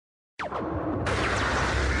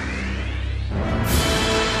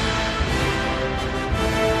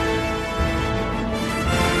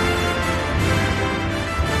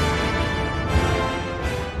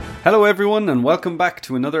Hello everyone and welcome back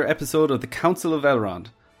to another episode of the Council of Elrond.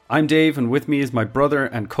 I'm Dave and with me is my brother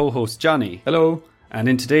and co-host Johnny. Hello. And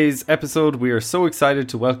in today's episode we are so excited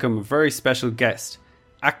to welcome a very special guest,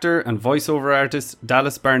 actor and voiceover artist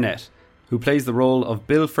Dallas Barnett, who plays the role of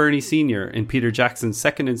Bill Ferny Sr. in Peter Jackson's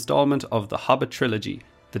second installment of the Hobbit trilogy,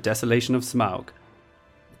 The Desolation of Smaug.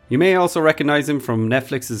 You may also recognise him from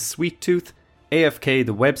Netflix's Sweet Tooth, AFK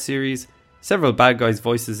the web series, several bad guys'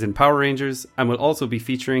 voices in Power Rangers, and will also be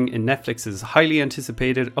featuring in Netflix's highly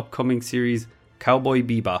anticipated upcoming series Cowboy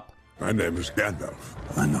Bebop. My name is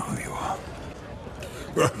Gandalf. I know who you are.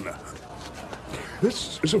 Well, now,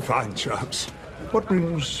 this is a fine chance. What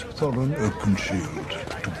brings Thorin Open shield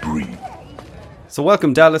to breathe. So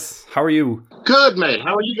welcome Dallas, how are you? Good, mate.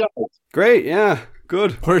 How are you guys? Great, yeah,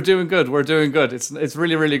 good. We're doing good. It's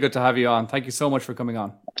really, really good to have you on. Thank you so much for coming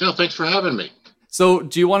on. No, thanks for having me. So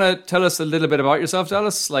do you want to tell us a little bit about yourself,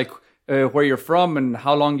 Dallas? Like where you're from and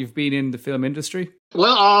how long you've been in the film industry?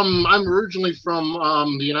 Well, I'm originally from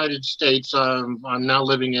the United States. I'm now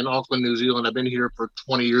living in Auckland, New Zealand. I've been here for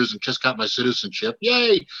 20 years and just got my citizenship.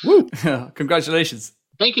 Yay! Woo! Congratulations.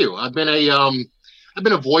 Thank you. I've been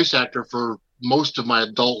a voice actor for most of my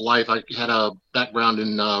adult life. I had a background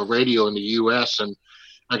in radio in the U.S. and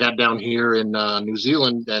I got down here in New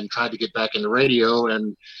Zealand and tried to get back into radio,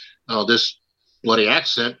 and this bloody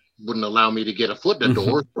accent wouldn't allow me to get a foot in the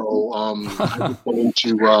door. So I just went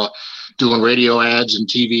into doing radio ads and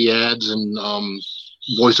TV ads and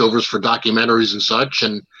voiceovers for documentaries and such.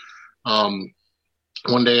 And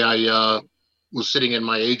one day I was sitting in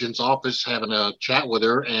my agent's office having a chat with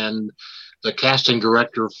her, and the casting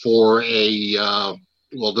director for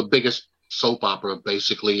the biggest soap opera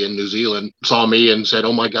basically in New Zealand saw me and said,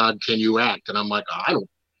 "Oh my God, can you act?" And I'm like, "I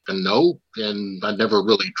don't know." And I never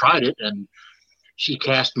really tried it. And she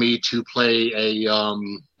cast me to play a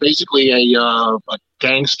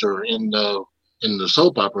gangster in the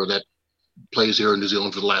soap opera that plays here in New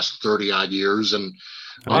Zealand for the last 30 odd years. And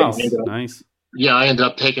Nice. Yeah, I ended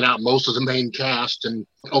up taking out most of the main cast, and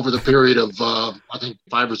over the period of I think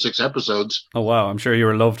 5 or 6 episodes. Oh wow, I'm sure you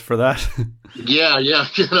were loved for that. Yeah.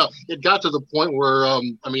 It got to the point where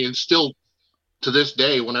still to this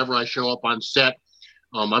day, whenever I show up on set,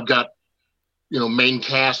 I've got main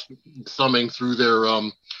cast thumbing through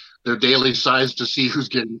their daily size to see who's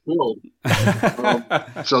getting killed.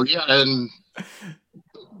 So yeah, and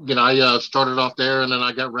I started off there, and then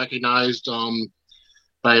I got recognized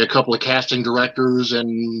by a couple of casting directors,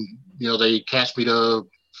 and they cast me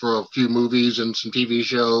for a few movies and some TV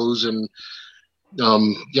shows, and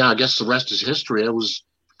I guess the rest is history. It was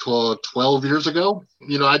 12 years ago.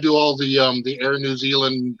 I do all the Air New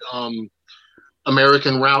Zealand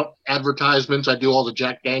American route advertisements. I do all the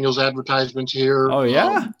Jack Daniels advertisements here. Oh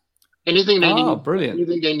yeah. Anything they need, brilliant.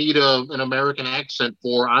 Anything they need an American accent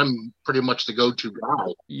for, I'm pretty much the go-to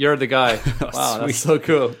guy. You're the guy. Wow, that's so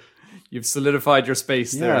cool. You've solidified your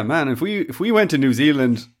space there. Yeah, man. If we went to New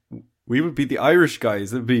Zealand, we would be the Irish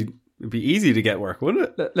guys. It'd be easy to get work,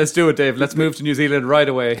 wouldn't it? Let's do it, Dave. Let's move to New Zealand right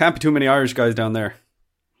away. Can't be too many Irish guys down there.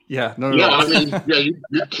 Yeah,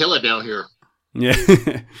 you'd kill it down here. Yeah.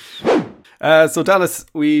 So Dallas,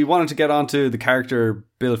 we wanted to get onto the character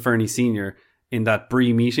Bill Ferny Sr. in that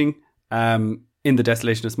Bree meeting in The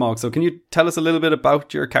Desolation of Smaug. So can you tell us a little bit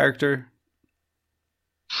about your character?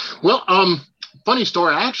 Well, funny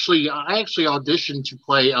story. I actually auditioned to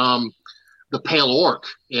play the Pale Orc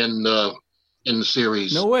in the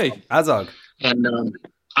series. No way. Azog. And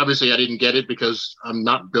obviously I didn't get it because I'm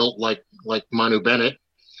not built like Manu Bennett.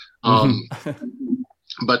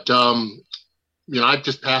 But I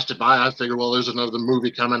just passed it by. I figured, well, there's another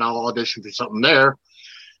movie coming. I'll audition for something there.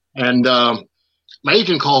 And my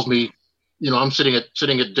agent calls me. I'm sitting at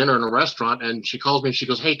dinner in a restaurant, and she calls me. And she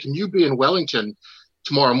goes, "Hey, can you be in Wellington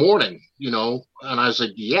tomorrow morning?" And I said,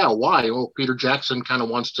 "Yeah, why?" "Well, Peter Jackson kind of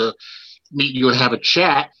wants to meet you and have a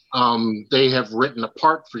chat. They have written a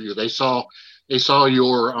part for you. They saw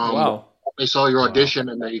your wow. They saw your audition,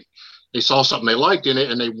 and they saw something they liked in it,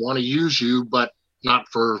 and they want to use you, but not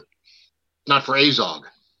for Azog."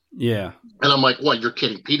 Yeah. And I'm like, "What? You're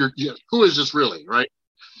kidding, Peter? Who is this really?" Right?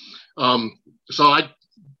 So I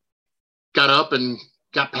got up and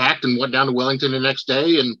got packed and went down to Wellington the next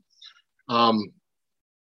day, and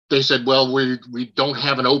they said, "Well, we don't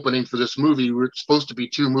have an opening for this movie. We're supposed to be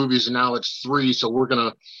 2 movies, and now it's 3. So we're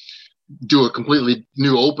gonna do a completely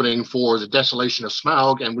new opening for The Desolation of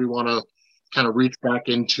Smaug, and we want to kind of reach back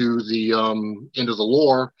into the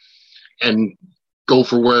lore and go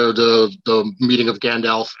for where the meeting of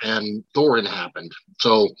Gandalf and Thorin happened.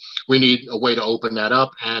 So we need a way to open that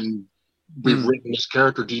up, and we've written this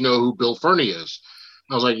character. Do you know who Bill Ferny is?"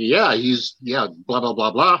 I was like, "Yeah, he's blah blah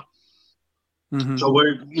blah blah."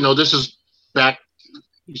 So this is back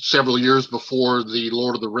several years before the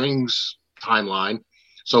Lord of the Rings timeline.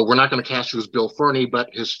 So we're not going to cast you as Bill Ferny, but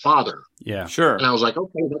his father. Yeah. Sure. And I was like,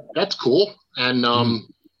 okay, that's cool. And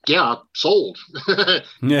yeah, sold.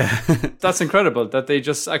 Yeah. That's incredible that they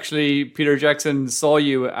just actually, Peter Jackson saw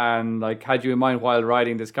you and like had you in mind while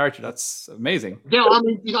writing this character. That's amazing. Yeah, I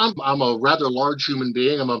mean, I'm a rather large human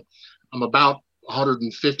being. I'm about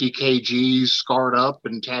 150 kgs, scarred up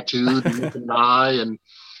and tattooed and with an eye, and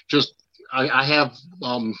just I have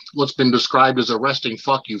what's been described as a resting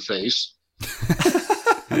fuck you face.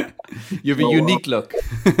 You have a unique look.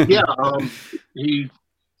 Yeah,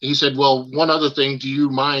 he said, well, one other thing, do you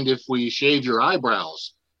mind if we shave your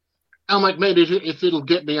eyebrows? I'm like, man, if it'll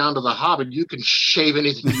get me onto the Hobbit, you can shave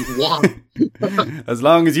anything you want. As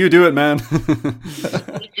long as you do it, man.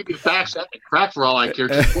 You can fax that to crack for all I care.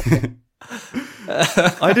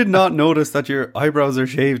 I did not notice that your eyebrows are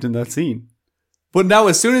shaved in that scene. But now,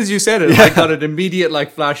 as soon as you said it, I got an immediate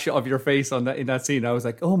like flash of your face in that scene. I was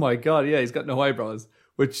like, oh my God, yeah, he's got no eyebrows,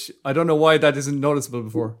 which I don't know why that isn't noticeable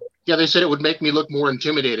before. Yeah, they said it would make me look more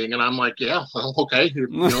intimidating, and I'm like, yeah, well, okay, you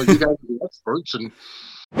guys are the experts. And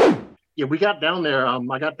yeah, we got down there.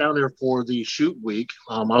 I got down there for the shoot week.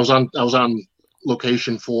 I was on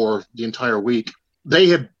location for the entire week. They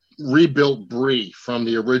had rebuilt Bree from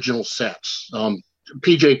the original sets.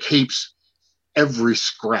 PJ keeps every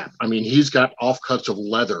scrap. I mean, he's got offcuts of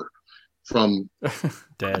leather from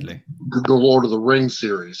Deadly the Lord of the Rings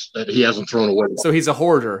series that he hasn't thrown away. So he's a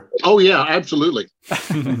hoarder. Oh yeah, absolutely.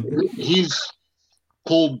 He's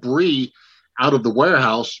pulled Bree out of the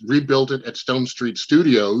warehouse, rebuilt it at Stone Street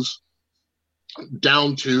Studios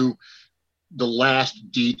down to the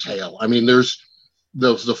last detail. I mean, there's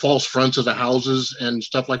the false fronts of the houses and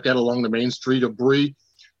stuff like that along the main street of Bree.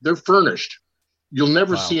 They're furnished. You'll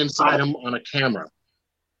never see inside them on a camera.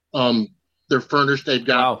 They're furnished. They've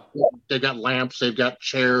got lamps. They've got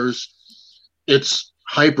chairs. It's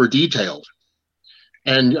hyper detailed.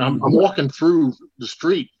 And I'm walking through the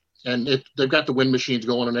street, and they've got the wind machines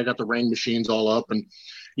going, and they got the rain machines all up. And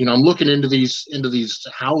I'm looking into these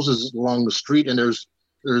houses along the street, and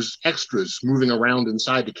there's extras moving around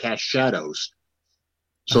inside to cast shadows.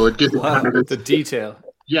 So it gives the detail.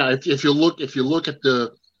 Yeah, if you look at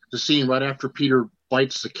the scene right after Peter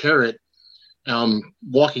bites the carrot,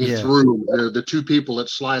 walking through the two people that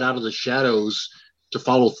slide out of the shadows to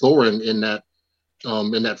follow Thorin in that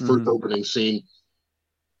first opening scene.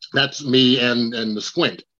 That's me and the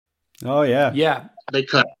Squint. Oh yeah. Yeah. They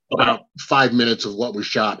cut about 5 minutes of what was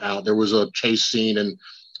shot out. There was a chase scene and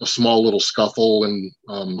a small little scuffle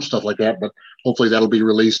and stuff like that, but hopefully that'll be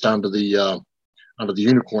released onto the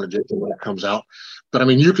Unicorn edition when it comes out. But I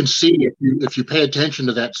mean, you can see if you pay attention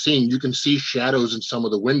to that scene, you can see shadows in some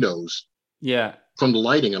of the windows. Yeah. From the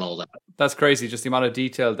lighting and all that. That's crazy, just the amount of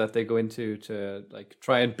detail that they go into to like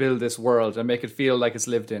try and build this world and make it feel like it's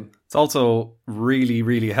lived in. It's also really,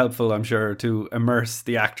 really helpful, I'm sure, to immerse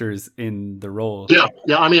the actors in the role. Yeah.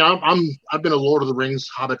 I mean, I've been a Lord of the Rings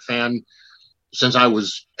Hobbit fan since I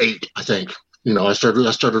was 8, I think. I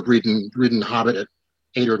started reading Hobbit at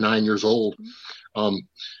 8 or 9 years old. I'm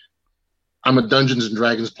a Dungeons and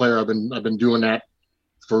Dragons player. I've been doing that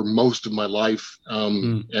for most of my life,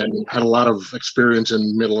 and had a lot of experience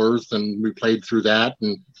in Middle Earth, and we played through that.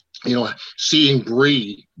 And seeing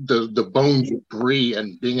Bree, the bones of Bree,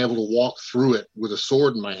 and being able to walk through it with a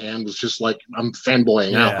sword in my hand was just like I'm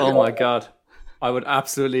fanboying out. Oh my God, I would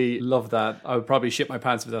absolutely love that. I would probably shit my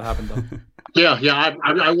pants if that happened though. Yeah,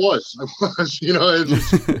 I was.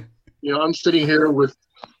 I'm sitting here with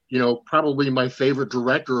probably my favorite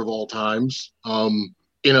director of all times,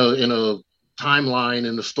 in a timeline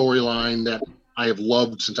and a storyline that I have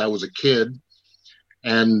loved since I was a kid,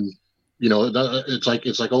 and it's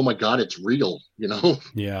like oh my God, it's real.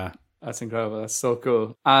 Yeah, that's incredible. That's so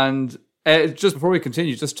cool. And just before we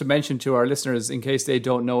continue, just to mention to our listeners, in case they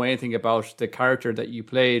don't know anything about the character that you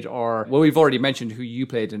played, or we've already mentioned who you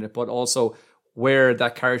played in it, but also where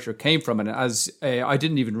that character came from. And as I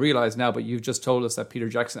didn't even realize now, but you've just told us that Peter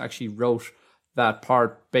Jackson actually wrote that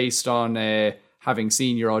part based on having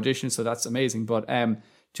seen your audition, so that's amazing. But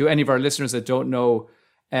to any of our listeners that don't know,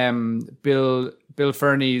 Bill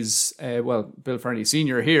Ferny's, Bill Ferny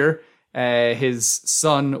Sr. here, his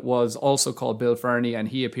son was also called Bill Ferny, and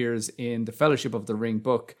he appears in the Fellowship of the Ring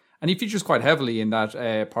book. And he features quite heavily in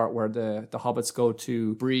that part where the hobbits go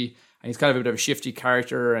to Bree, and he's kind of a bit of a shifty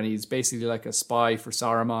character, and he's basically like a spy for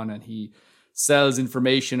Saruman, and he sells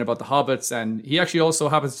information about the hobbits, and he actually also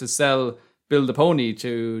happens to sell Bill the Pony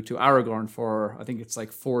to Aragorn for, I think it's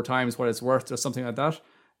like 4 times what it's worth or something like that.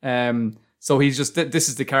 So he's just, this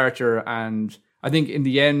is the character, and I think in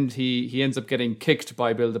the end he ends up getting kicked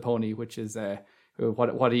by Bill the Pony, which is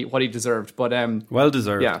what he deserved. But well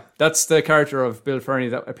deserved. Yeah, that's the character of Bill Ferny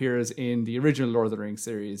that appears in the original Lord of the Rings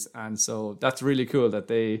series, and so that's really cool that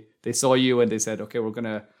they saw you and they said, okay, we're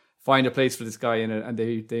gonna find a place for this guy in it, and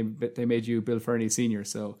they made you Bill Ferny Senior.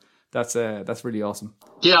 So that's really awesome.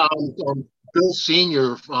 Yeah, Bill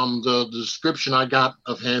Senior. The description I got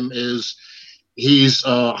of him is he's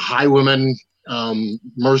a highwayman,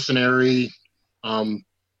 mercenary,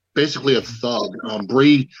 basically a thug.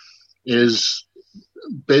 Bree is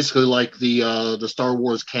basically like the Star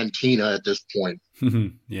Wars cantina at this point.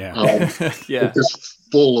 Yeah. Yeah. Just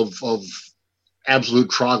full of absolute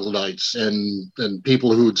troglodytes and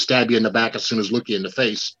people who would stab you in the back as soon as look you in the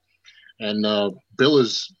face. And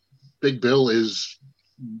Big Bill is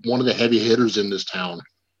one of the heavy hitters in this town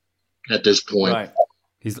at this point. Right.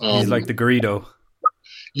 He's like the Greedo.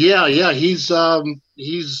 Yeah, he's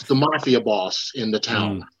the mafia boss in the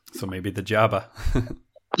town. So maybe the Jabba.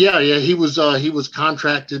 Yeah, he was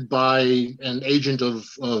contracted by an agent of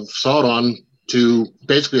Sauron to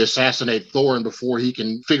basically assassinate Thorin before he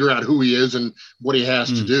can figure out who he is and what he has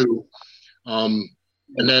to do. And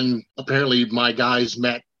then apparently my guys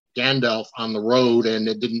met Gandalf on the road, and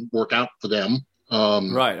it didn't work out for them.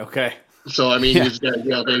 Right. Okay. So I mean,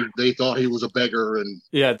 they thought he was a beggar, and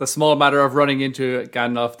the small matter of running into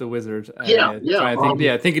Gandalf the wizard.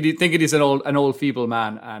 Thinking he's an old feeble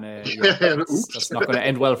man, and that's not going to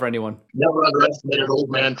end well for anyone. Never underestimate an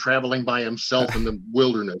old man traveling by himself in the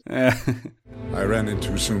wilderness. I ran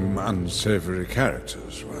into some unsavory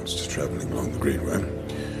characters whilst traveling along the Greenway.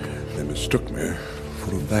 They mistook me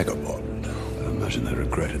for a vagabond. I imagine they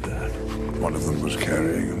regretted that. One of them was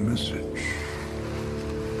carrying a message.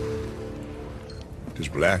 It is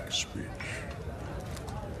black speech.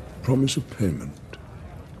 Promise of payment.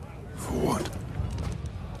 For what?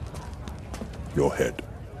 Your head.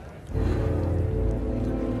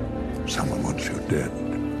 Someone wants you dead.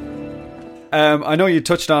 I know you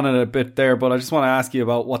touched on it a bit there, but I just want to ask you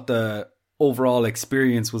about what the overall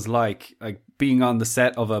experience was like being on the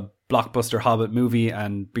set of a blockbuster Hobbit movie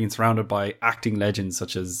and being surrounded by acting legends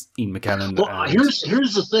such as Ian McKellen. Well,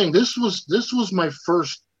 here's the thing. This was my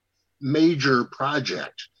first major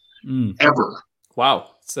project ever.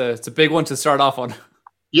 Wow, it's a big one to start off on.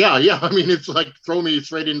 Yeah. I mean, it's like throw me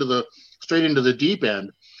straight into the deep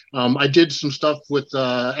end. I did some stuff with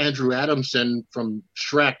Andrew Adamson from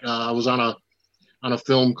Shrek. I was on a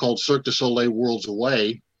film called Cirque du Soleil Worlds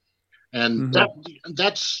Away, and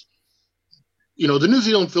that's the New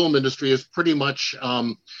Zealand film industry is pretty much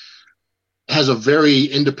has a very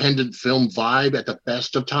independent film vibe at the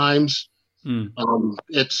best of times.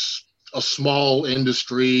 It's a small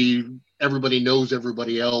industry. Everybody knows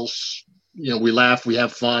everybody else. We laugh, we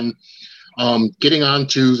have fun. Getting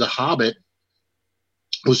onto The Hobbit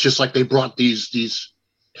was just like they brought these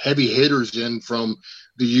heavy hitters in from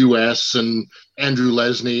the U.S. and Andrew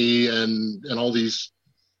Lesney and all these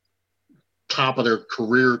top of their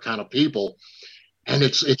career kind of people. And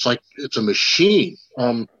it's like it's a machine.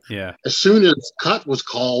 As soon as cut was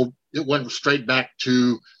called, it went straight back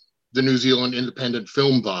to the New Zealand independent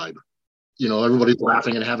film vibe. Everybody's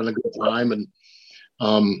laughing and having a good time. And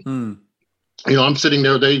I'm sitting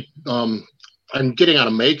there. I'm getting out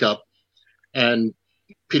of makeup, and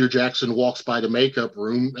Peter Jackson walks by the makeup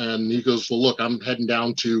room, and he goes, "Well, look, I'm heading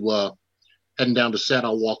down to set.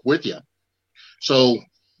 I'll walk with you." So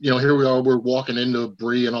here we are. We're walking into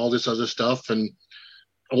Bree and all this other stuff, and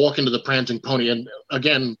I walk into the Prancing Pony, and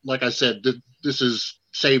again, like I said, this is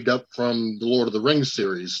saved up from the Lord of the Rings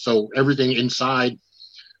series. So everything inside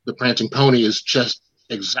the Prancing Pony is just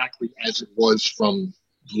exactly as it was from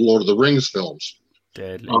the Lord of the Rings films.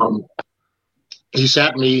 Deadly. He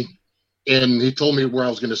sat me and he told me where I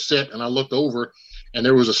was going to sit, and I looked over and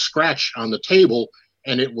there was a scratch on the table,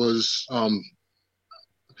 and it was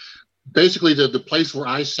basically the place where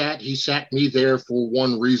I sat. He sat me there for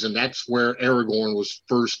one reason. That's where Aragorn was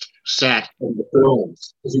first sat in the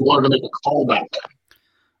films, because he wanted to make a callback.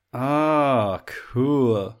 Ah,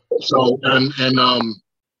 cool. So and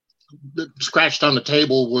scratched on the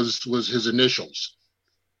table was his initials.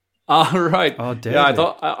 All right. Oh, damn. Yeah,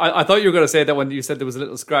 I thought you were going to say that when you said there was a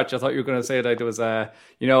little scratch. I thought you were going to say that there was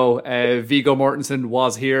Viggo Mortensen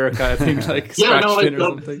was here kind of thing, like scratched in or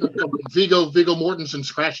something. Viggo Mortensen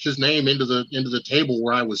scratched his name into the table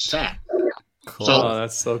where I was sat. Cool. So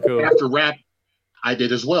that's so cool. After rap, I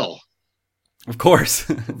did as well. Of course.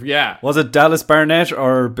 Yeah. Was it Dallas Barnett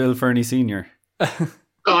or Bill Ferny Sr.?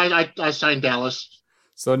 I signed Dallas.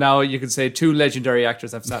 So now you can say two legendary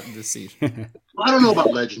actors have sat in this seat. I don't know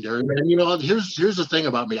about legendary, man. You know, here's the thing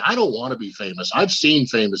about me. I don't want to be famous. I've seen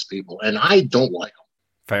famous people, and I don't like them.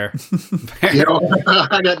 Fair. You know,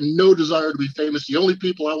 I got no desire to be famous. The only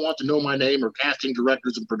people I want to know my name are casting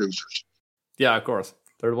directors and producers. Yeah, of course.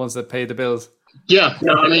 They're the ones that pay the bills. Yeah,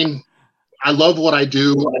 I mean, I love what I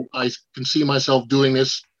do. I can see myself doing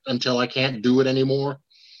this until I can't do it anymore.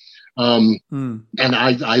 And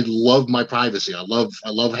I love my privacy. I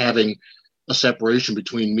love having a separation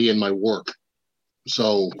between me and my work.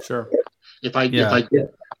 So sure, if I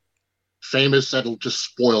get famous, that'll just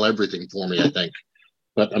spoil everything for me, I think.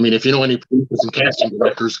 But I mean, if you know any producers and casting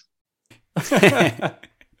directors,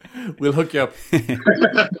 we'll hook you up.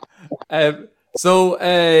 So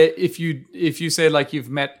if you say like you've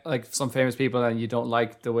met like some famous people and you don't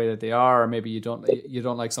like the way that they are, or maybe you don't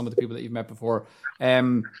like some of the people that you've met before,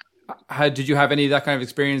 did you have any of that kind of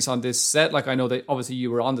experience on this set? Like I know that obviously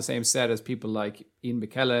you were on the same set as people like Ian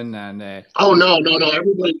McKellen and. Oh no!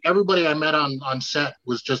 Everybody I met on set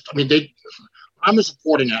was just. I mean, I'm a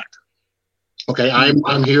supporting actor. Okay,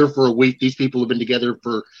 I'm here for a week. These people have been together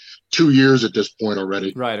for 2 years at this point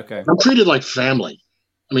already. Right. Okay. I'm treated like family.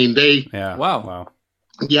 I mean, Wow.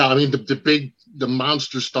 Yeah, I mean, the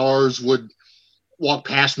monster stars would walk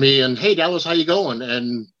past me and, hey, Dallas, how you going?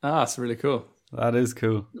 And it's really cool. That is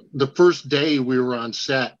cool. The first day we were on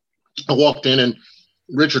set, I walked in and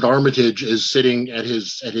Richard Armitage is sitting at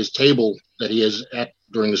his table that he is at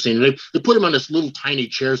during the scene. They put him on this little tiny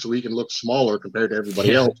chair so he can look smaller compared to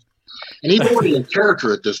everybody else. And he's already in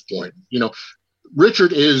character at this point. You know,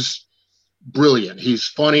 Richard is brilliant. He's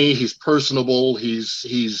funny. He's personable.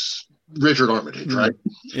 He's Richard Armitage, right?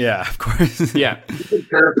 Yeah, of course. Yeah.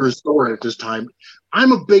 Character is story at this time.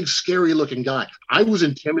 I'm a big, scary looking guy. I was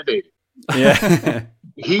intimidated. Yeah.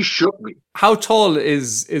 He shook me. How tall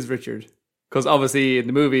is Richard? Because obviously in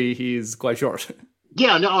the movie he's quite short.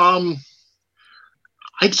 Yeah, no,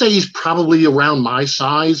 I'd say he's probably around my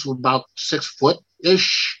size, about 6 foot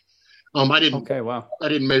ish. I didn't. Okay, wow. I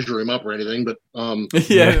didn't measure him up or anything, but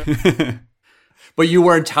yeah. But you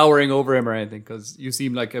weren't towering over him or anything because you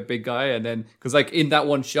seem like a big guy. And then because like in that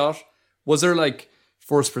one shot, was there like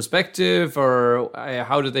forced perspective or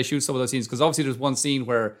how did they shoot some of those scenes? Because obviously there's one scene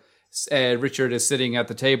where Richard is sitting at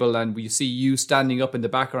the table and we see you standing up in the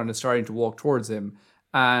background and starting to walk towards him,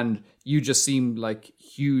 and you just seem like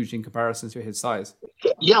huge in comparison to his size.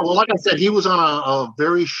 Yeah, well, like I said, he was on a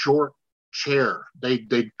very short chair.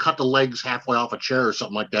 They cut the legs halfway off a chair or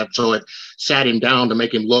something like that, so it sat him down to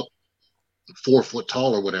make him look 4 foot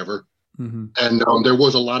tall or whatever. Mm-hmm. And there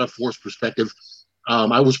was a lot of forced perspective.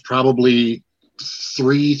 I was probably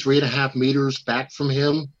 3.5 meters back from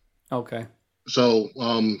him. Okay. So,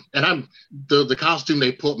 and I'm the costume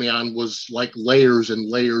they put me on was like layers and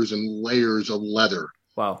layers and layers of leather.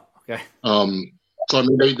 Wow. Okay. So I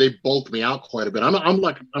mean, they bulked me out quite a bit. I'm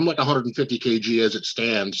like 150 kg as it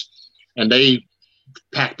stands, and they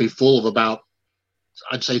packed me full of about,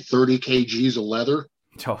 I'd say 30 kgs of leather.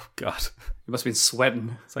 Oh God, you must have been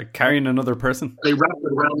sweating. It's like carrying another person. They wrapped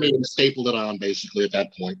it around me and stapled it on basically at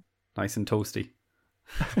that point. Nice and toasty.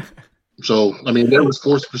 So, I mean, there was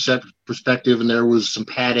forced perspective and there was some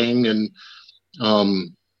padding and,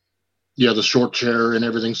 the short chair and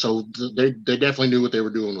everything. So they definitely knew what they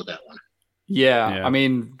were doing with that one. Yeah. I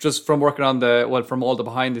mean, just from working on from all the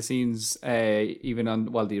behind the scenes, even on,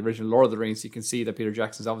 the original Lord of the Rings, you can see that Peter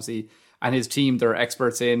Jackson's obviously, and his team, they're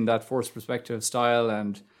experts in that forced perspective style,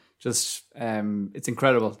 and just, it's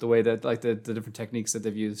incredible the way that, like, the different techniques that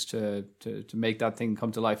they've used to make that thing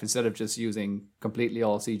come to life instead of just using completely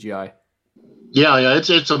all CGI. Yeah,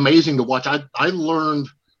 it's amazing to watch. I learned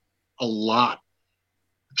a lot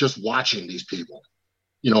just watching these people,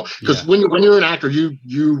 because when you're an actor,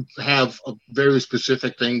 you have a very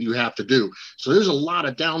specific thing you have to do. So there's a lot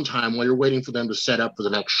of downtime while you're waiting for them to set up for the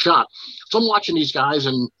next shot. So I'm watching these guys,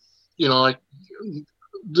 and like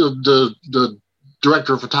the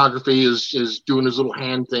director of photography is doing his little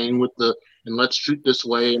hand thing with and let's shoot this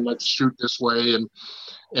way and let's shoot this way,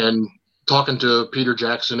 and talking to Peter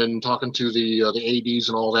Jackson and talking to the ADs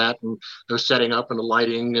and all that, and they're setting up and the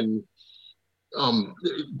lighting, and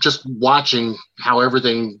just watching how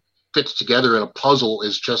everything fits together in a puzzle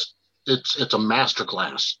is just it's a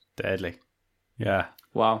masterclass. Deadly. Yeah.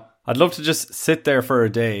 Wow. I'd love to just sit there for a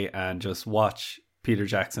day and just watch Peter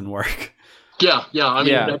Jackson work. Yeah. I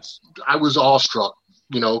mean, I was awestruck,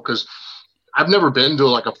 because I've never been to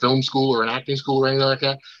like a film school or an acting school or anything like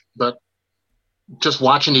that, but just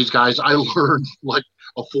watching these guys, I learned like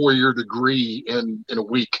a 4-year degree in a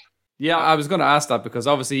week. Yeah, I was going to ask that because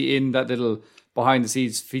obviously in that little behind the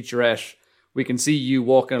scenes featurette, we can see you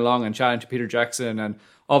walking along and chatting to Peter Jackson, and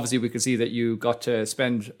obviously we can see that you got to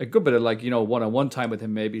spend a good bit of one-on-one time with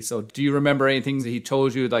him maybe. So do you remember any things that he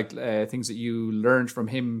told you, things that you learned from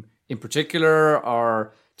him in particular,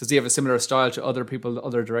 or does he have a similar style to other people,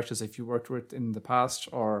 other directors that you worked with in the past?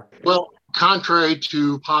 Or well, contrary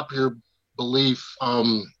to popular belief,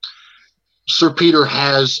 Sir Peter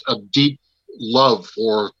has a deep love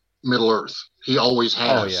for Middle Earth. He always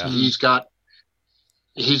has. Oh, yeah.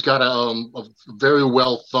 He's got a very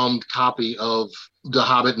well thumbed copy of The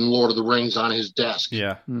Hobbit and Lord of the Rings on his desk.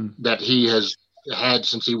 Yeah. That he has had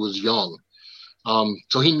since he was young.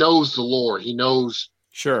 So he knows the lore. He knows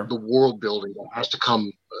the world building that has to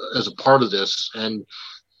come as a part of this. And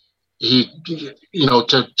he,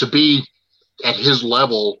 to be at his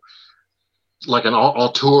level, like an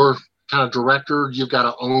auteur kind of director, you've got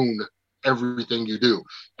to own everything you do.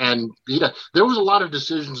 And there was a lot of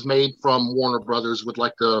decisions made from Warner Brothers with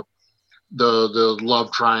like the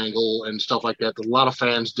love triangle and stuff like that a lot of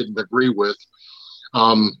fans didn't agree with.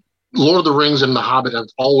 Lord of the Rings and The Hobbit have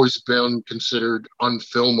always been considered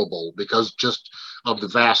unfilmable because just of the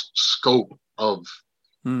vast scope of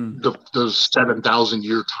the 7,000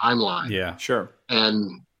 year timeline. Yeah, sure.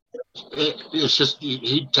 And it's just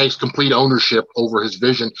he takes complete ownership over his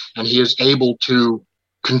vision, and he is able to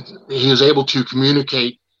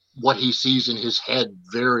communicate what he sees in his head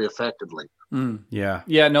very effectively. Yeah.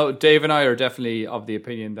 No, Dave and I are definitely of the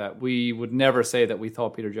opinion that we would never say that we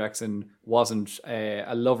thought Peter Jackson wasn't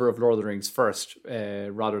a lover of Lord of the Rings first,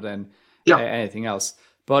 rather than anything else.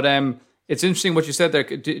 But it's interesting what you said there.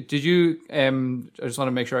 Did you? I just want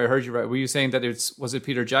to make sure I heard you right. Were you saying that was it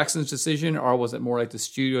Peter Jackson's decision, or was it more like the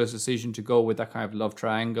studio's decision to go with that kind of love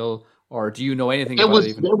triangle? Or do you know anything about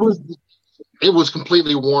it? It was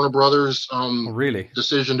completely Warner Brothers' really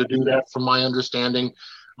decision to do that, from my understanding,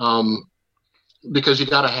 because you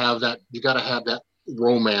got to have that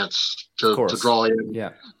romance to draw in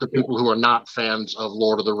the people who are not fans of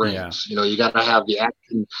Lord of the Rings. Yeah. You got to have the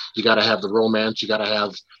action, you got to have the romance, you got to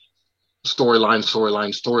have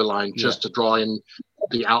storyline, just to draw in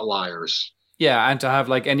the outliers. Yeah, and to have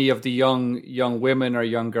like any of the young women or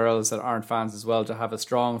young girls that aren't fans as well, to have a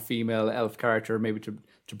strong female elf character, maybe to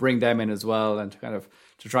bring them in as well, and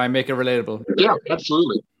to try and make it relatable. Yeah,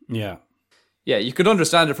 absolutely. Yeah, you could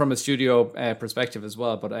understand it from a studio perspective as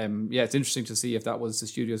well. But it's interesting to see if that was the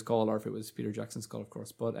studio's call or if it was Peter Jackson's call, of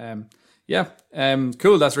course. But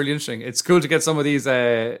cool. That's really interesting. It's cool to get some of these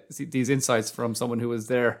insights from someone who was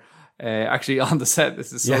there actually on the set.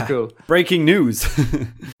 This is so cool. Breaking news.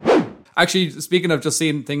 Actually, speaking of just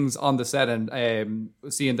seeing things on the set and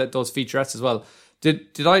seeing those featurettes as well,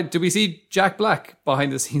 did we see Jack Black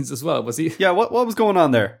behind the scenes as well? Was he? Yeah. What was going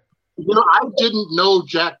on there? I didn't know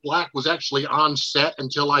Jack Black was actually on set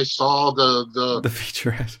until I saw the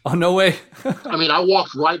featurette. Oh, no way. I mean, I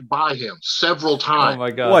walked right by him several times. Oh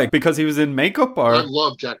my God. Why? Because he was in makeup, or? I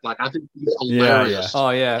love Jack Black. I think he's hilarious. Yeah. Oh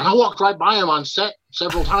yeah. And I walked right by him on set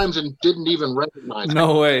several times and didn't even recognize him.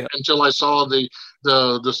 No way. Until I saw the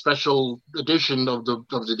special edition of the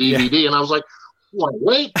DVD, and I was like,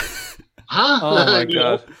 wait. Huh? Oh my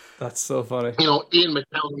God. That's so funny. Ian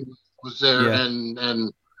McKellen was there, and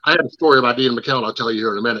I have a story about Ian McKellen I'll tell you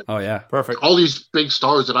here in a minute. Oh, yeah. Perfect. All these big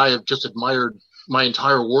stars that I have just admired my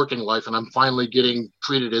entire working life, and I'm finally getting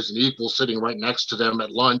treated as an equal, sitting right next to them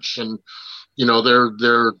at lunch, and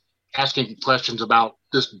they're asking questions about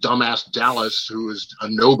this dumbass Dallas who is a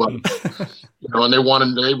nobody, and they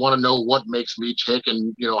want to know what makes me tick,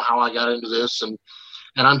 and how I got into this, and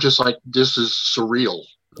I'm just like, this is surreal.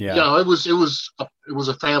 Yeah. It was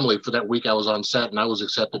a family for that week I was on set, and I was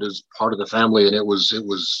accepted as part of the family, and it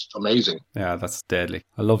was amazing. Yeah, that's deadly.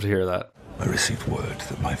 I love to hear that. I received word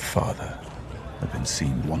that my father had been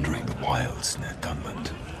seen wandering the wilds near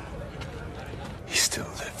Dunland. He still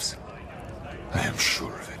lives. I am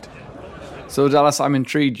sure of it. So, Dallas, I'm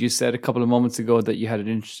intrigued. You said a couple of moments ago that you had an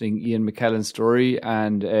interesting Ian McKellen story,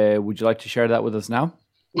 and would you like to share that with us now?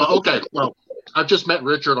 Well, okay. Well, I've just met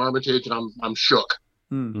Richard Armitage, and I'm shook.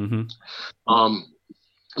 Mm-hmm.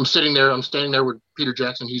 I'm standing there with Peter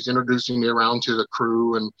Jackson. He's introducing me around to the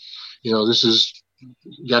crew, and this is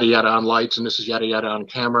yada yada on lights, and this is yada yada on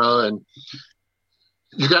camera, and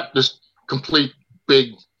you got this complete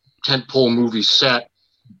big tentpole movie set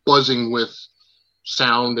buzzing with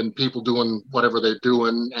sound and people doing whatever they're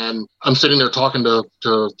doing, and I'm sitting there talking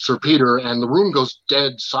to Sir Peter, and the room goes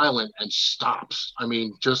dead silent and stops. I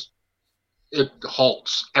mean, just it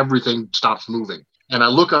halts. Everything stops moving. And I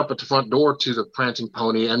look up at the front door to the Prancing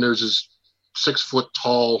Pony, and there's this 6-foot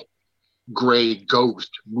tall gray ghost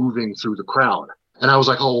moving through the crowd. And I was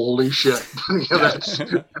like, holy shit. That's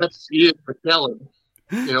Ian McKellen.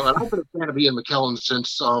 And I've been a fan of Ian McKellen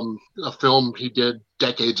since a film he did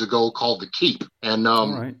decades ago called The Keep, and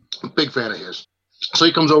Right. I'm a big fan of his. So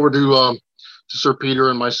he comes over to Sir Peter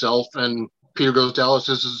and myself, and Peter goes, Dallas,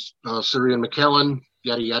 this is Sir Ian McKellen,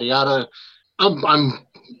 yada yada yada. I'm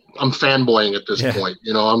fanboying at this point.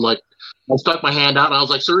 I'm like, I stuck my hand out and I was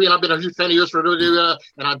like, Sir Ian, I've been a huge fan of yours for and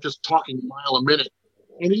I'm just talking a mile a minute.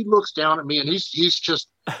 And he looks down at me and he's just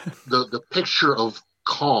the picture of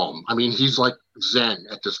calm. I mean, he's like Zen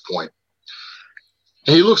at this point.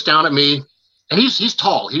 And he looks down at me and he's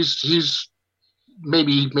tall. He's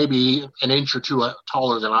maybe an inch or two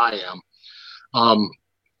taller than I am.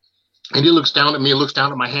 And he looks down at me and looks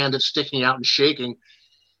down at my hand that's sticking out and shaking.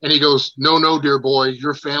 And he goes, no, dear boy,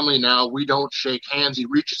 you're family now. We don't shake hands. He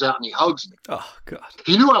reaches out and he hugs me. Oh, God.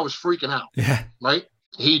 He knew I was freaking out. Yeah. Right?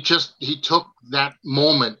 He took that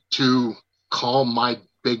moment to calm my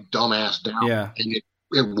big dumb ass down. Yeah. And it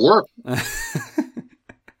worked.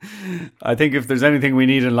 I think if there's anything we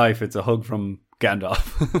need in life, it's a hug from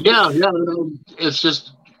Gandalf. Yeah. It's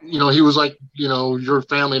just, he was like, you're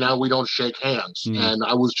family now. We don't shake hands. And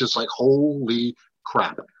I was just like, holy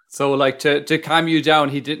crap. So, like, to calm you down,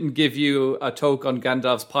 he didn't give you a toke on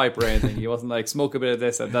Gandalf's pipe or anything. He wasn't like, smoke a bit of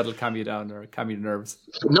this and that'll calm you down or calm your nerves.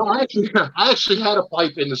 No, I actually had a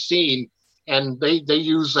pipe in the scene, and they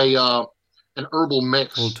use an herbal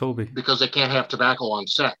mix. Old Toby. Because they can't have tobacco on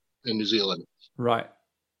set in New Zealand. Right.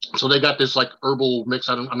 So they got this like herbal mix.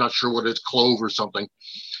 I'm not sure what it's, clove or something.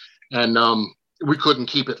 And we couldn't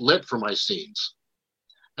keep it lit for my scenes.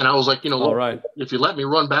 And I was like, all right. If you let me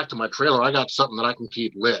run back to my trailer, I got something that I can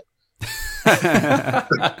keep lit.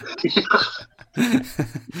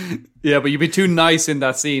 Yeah, but you'd be too nice in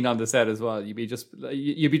that scene on the set as well. You'd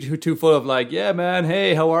be too full of like, yeah, man,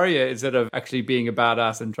 hey, how are you? Instead of actually being a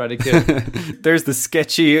badass and trying to kill. There's the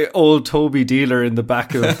sketchy old Toby dealer in the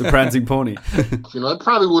back of the prancing pony. I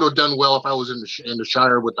probably would have done well if I was in the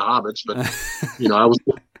Shire with the hobbits, but I was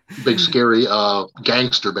a big scary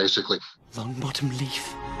gangster basically. Long bottom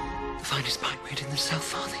leaf, the finest pineweed in the South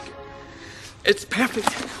Farthing. It's perfect.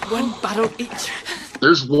 One barrel each.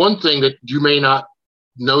 There's one thing that you may not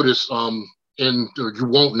notice, or you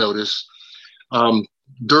won't notice,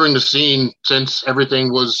 during the scene, since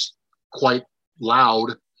everything was quite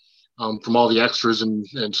loud from all the extras and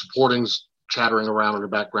supportings chattering around in the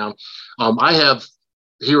background. I have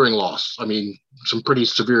hearing loss. I mean, some pretty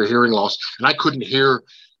severe hearing loss, and I couldn't hear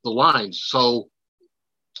the lines. So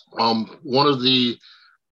one of the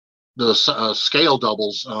scale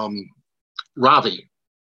doubles, Ravi,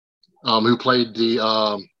 who played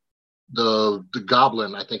the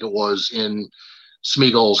goblin, I think it was, in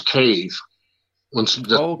Smeagol's cave.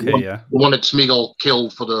 The one that Smeagol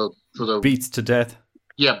killed for the beats to death.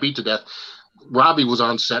 Yeah, beat to death. Robbie was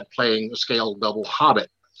on set playing a scale double Hobbit.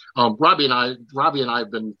 Robbie and I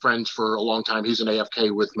have been friends for a long time. He's an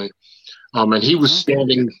AFK with me, and he was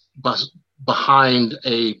standing behind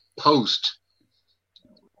a post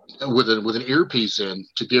with an earpiece in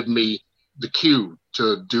to give me the cue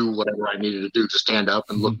to do whatever I needed to do, to stand up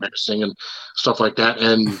and look menacing and stuff like that.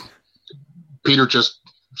 And Peter just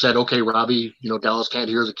said, okay, Robbie, Dallas can't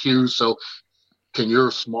hear the cues, so can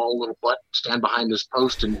your small little butt stand behind this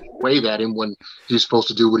post and wave at him when he's supposed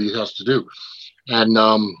to do what he has to do? And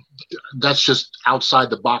that's just outside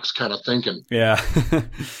the box kind of thinking. Yeah.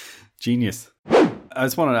 Genius. I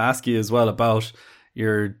just wanted to ask you as well about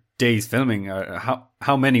your days filming.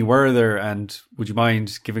 How many were there, and would you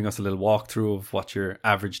mind giving us a little walkthrough of what your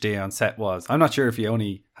average day on set was? I'm not sure if you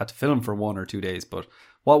only had to film for 1 or 2 days, but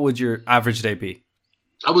what would your average day be?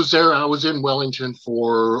 I was in Wellington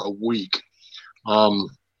for a week,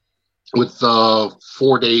 with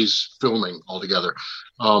 4 days filming altogether.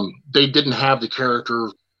 They didn't have the character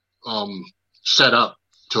set up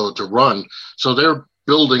to run, so they're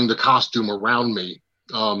building the costume around me.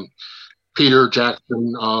 Peter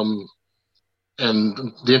Jackson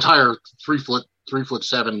and the entire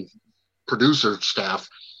 3'7" producer staff,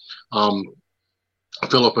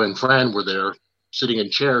 Philippa and Fran, were there sitting in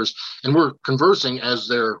chairs, and we're conversing as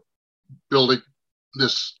they're building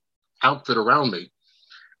this outfit around me.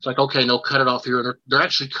 It's like, okay, no, cut it off here. And they're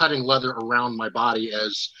actually cutting leather around my body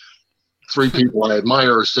as 3 people I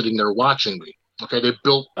admire are sitting there watching me. Okay, they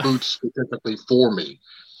built boots specifically for me.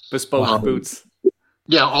 Bespoke boots.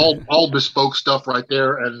 Yeah, all bespoke stuff right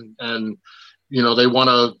there. And they want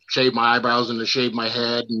to shave my eyebrows and to shave my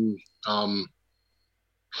head. And,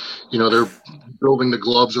 they're building the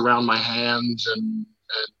gloves around my hands and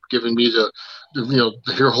giving me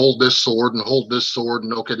here, hold this sword and hold this sword.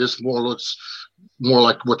 And okay, this looks more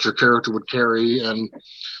like what your character would carry. And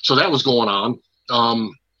so that was going on.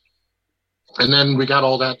 And then we got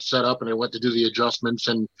all that set up, and I went to do the adjustments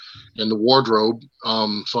and the wardrobe.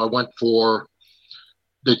 So I went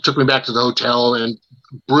they took me back to the hotel, and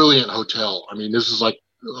brilliant hotel. I mean, this is like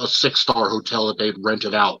a 6-star hotel that they'd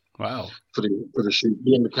rented out. Wow. For the shoot.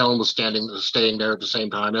 Ian McKellen was staying there at the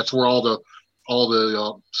same time. That's where all the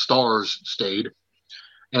stars stayed.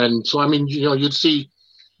 And so, I mean, you'd see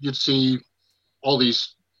all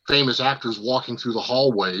these famous actors walking through the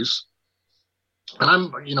hallways.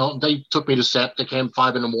 And they took me to set. They came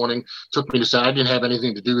 5 a.m, took me to set. I didn't have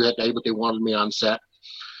anything to do that day, but they wanted me on set.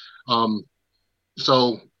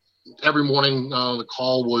 So every morning, the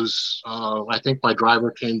call was, I think my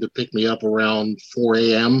driver came to pick me up around 4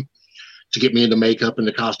 a.m. to get me into makeup and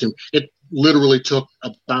the costume. It literally took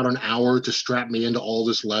about an hour to strap me into all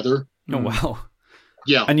this leather. Oh, wow.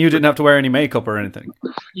 Yeah. And you didn't have to wear any makeup or anything?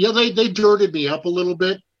 Yeah, they dirtied me up a little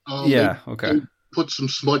bit. Okay. They put some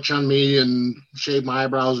smudge on me and shaved my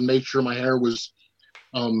eyebrows and made sure my hair was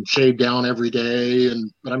shaved down every day.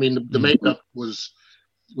 But I mean, the makeup was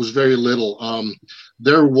very little.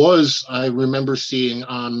 I remember seeing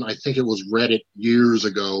on, I think it was Reddit years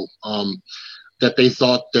ago, that they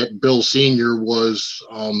thought that Bill Sr. was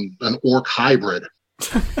an orc hybrid.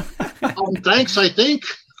 Thanks, I think.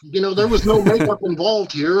 There was no makeup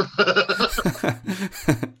involved here.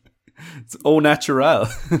 It's au naturel.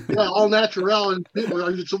 Yeah, all natural. And people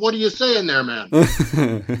are, so what are you saying there, man?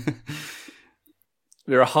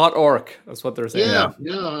 You're a hot orc. That's what they're saying. Yeah.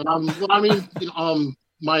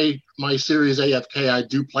 My series AFK, I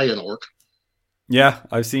do play an orc. Yeah,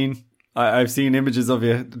 I've seen images of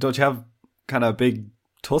you. Don't you have kind of big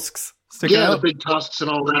tusks sticking out? Yeah, the big tusks and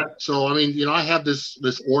all that. So I mean, I have this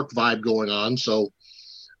orc vibe going on. So,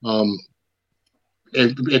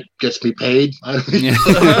 it gets me paid.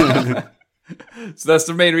 So that's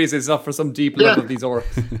the main reason. It's not for some deep love of these orcs.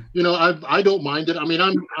 I don't mind it. I mean,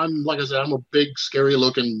 I'm like I said, I'm a big, scary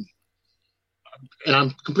looking, and I'm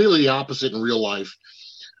completely the opposite in real life.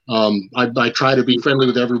 I try to be friendly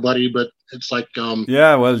with everybody, but it's like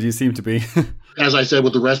yeah, well, you seem to be. As I said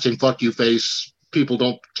with the resting fuck you face, people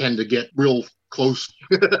don't tend to get real close.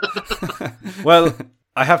 Well,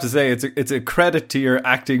 I have to say it's a credit to your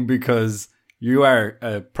acting, because you are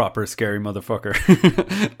a proper scary motherfucker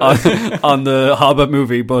on the Hobbit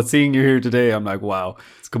movie. But seeing you here today, I'm like, wow,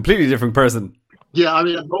 it's a completely different person. Yeah, I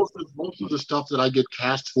mean, most of the stuff that I get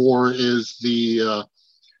cast for is the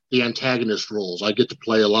antagonist roles. I get to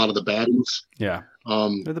play a lot of the baddies. Yeah,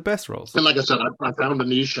 they're the best roles. And like I said, I found a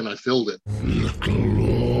niche and I filled it.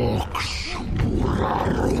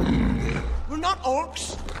 We're not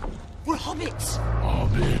orcs. We're hobbits.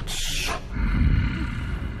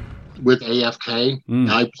 With AFK,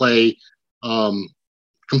 I play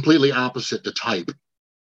completely opposite the type.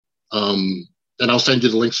 And I'll send you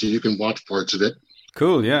the link so you can watch parts of it.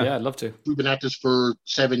 Cool, yeah. Yeah, I'd love to. We've been at this for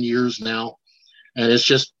 7 years now. And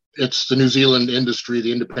it's the New Zealand industry,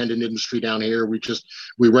 the independent industry down here. We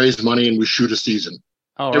raise money and we shoot a season.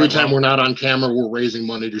 Every time we're not on camera, we're raising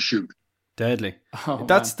money to shoot. Deadly.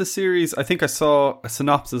 That's the series. I think I saw a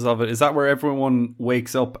synopsis of it. Is that where everyone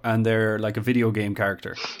wakes up and they're like a video game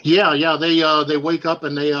character? Yeah. They wake up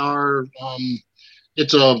and they are.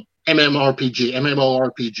 It's a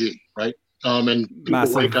MMORPG, right? And people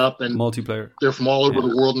Massive wake up and multiplayer. They're from all over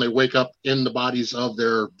the world, and they wake up in the bodies of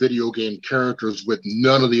their video game characters with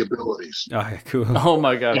none of the abilities. Oh, yeah, cool. Oh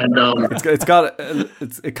my god! And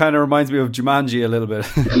it kind of reminds me of Jumanji a little bit.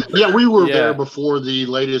 Yeah, we were there before the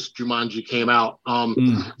latest Jumanji came out.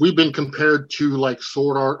 We've been compared to like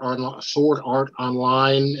Sword Art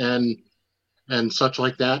Online and such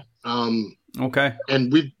like that. Okay.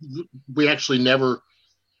 And we actually never.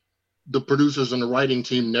 The producers and the writing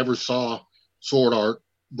team never saw Sword Art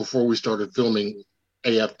before we started filming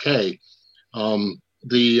AFK.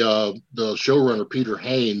 The showrunner Peter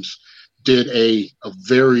Haynes did a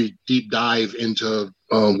very deep dive into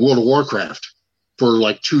World of Warcraft for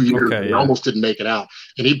like 2 years. Okay, He almost didn't make it out,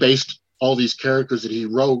 and he based all these characters that he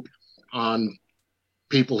wrote on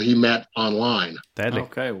people he met online. Deadly.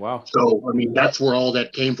 Okay, wow. So I mean, that's where all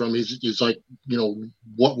that came from. He's like,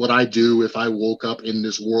 what would I do if I woke up in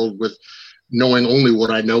this world with knowing only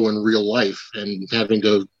what I know in real life and having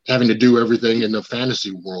to do everything in the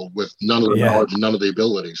fantasy world with none of the knowledge and none of the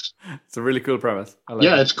abilities. It's a really cool premise. I like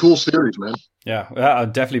it's a cool series, man. Yeah, I'll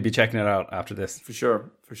definitely be checking it out after this. For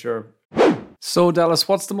sure. So, Dallas,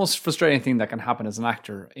 what's the most frustrating thing that can happen as an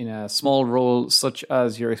actor in a small role such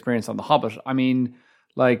as your experience on The Hobbit? I mean,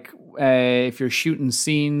 like if you're shooting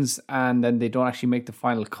scenes and then they don't actually make the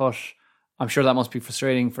final cut, I'm sure that must be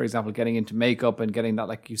frustrating. For example, getting into makeup and getting that,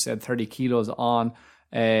 like you said, 30 kilos on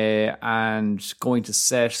and going to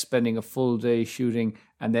set, spending a full day shooting,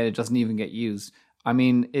 and then it doesn't even get used. I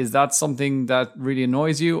mean, is that something that really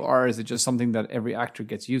annoys you, or is it just something that every actor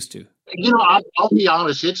gets used to? I'll be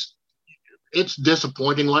honest. It's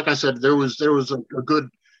disappointing. Like I said, there was a good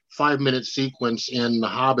 5-minute sequence in The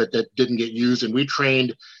Hobbit that didn't get used, and we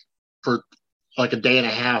trained for like a day and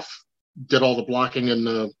a half, did all the blocking and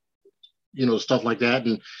the stuff like that,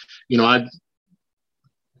 and I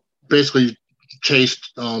basically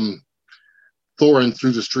chased Thorin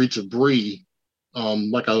through the streets of Bree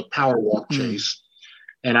like a power walk chase,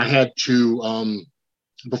 and I had to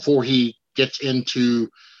before he gets into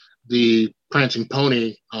the prancing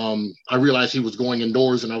pony, I realized he was going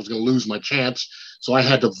indoors and I was going to lose my chance. So I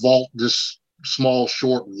had to vault this small,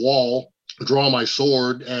 short wall, draw my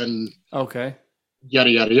sword, and yada,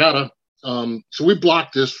 yada, yada. So we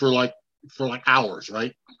blocked this for like hours,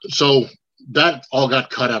 right? So that all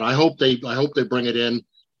got cut out. I hope they bring it in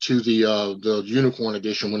to the Unicorn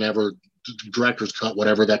edition whenever the director's cut,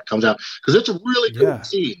 whatever that comes out, because it's a really good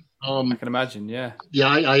scene. I can imagine. Yeah.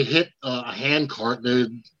 I hit a hand cart.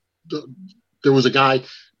 There was a guy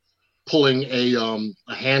pulling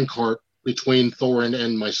a hand cart between Thorin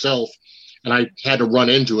and myself, and I had to run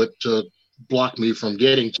into it to block me from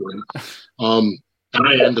getting to him. And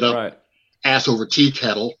I ended up ass over tea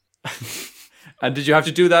kettle. And did you have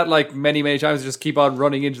to do that like many, many times? Just keep on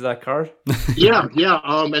running into that cart? Yeah.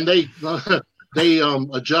 And they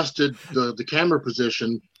adjusted the camera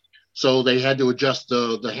position. So they had to adjust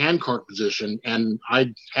the hand cart position, and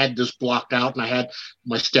I had this blocked out, and I had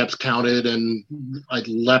my steps counted, and I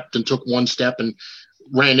leapt and took one step and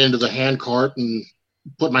ran into the hand cart and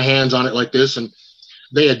put my hands on it like this, and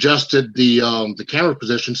they adjusted the camera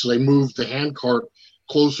position, so they moved the hand cart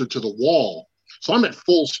closer to the wall. So I'm at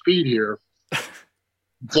full speed here,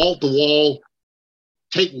 vault the wall,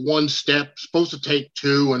 take one step, supposed to take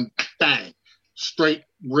two, and bang, straight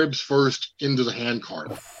ribs first into the hand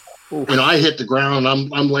cart. I hit the ground.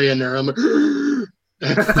 I'm laying there. I'm like,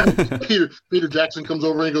 Peter Jackson comes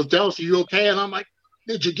over and he goes, "Dallas, are you okay?" And I'm like,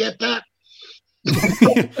 "Did you get that?"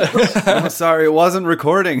 I'm sorry, it wasn't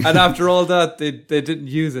recording. And after all that, they didn't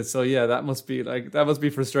use it. So yeah, that must be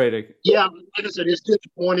frustrating. Yeah, like I said, it's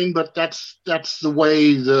disappointing, but that's the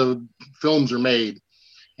way the films are made.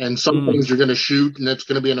 And some things you're going to shoot, and it's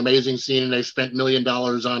going to be an amazing scene, and they've spent $1 million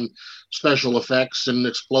on special effects and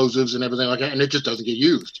explosives and everything like that, and it just doesn't get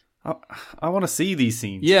used. I want to see these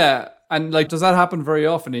scenes. Yeah, and like, does that happen very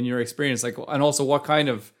often in your experience? Like, and also, what kind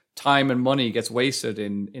of time and money gets wasted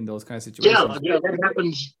in those kind of situations? Yeah,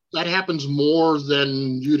 that happens more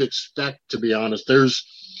than you'd expect, to be honest.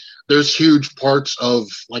 There's huge parts of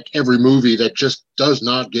like every movie that just does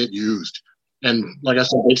not get used, and like I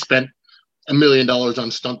said, they spent $1 million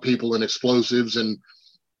on stunt people and explosives and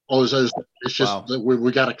all this other stuff. It's just that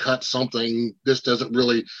we got to cut something. This doesn't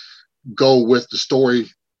really go with the story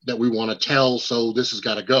that we want to tell, so this has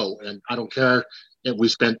got to go. And I don't care if we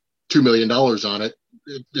spent $2 million on it.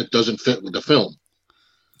 It doesn't fit with the film.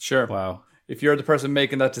 Sure. Wow. If you're the person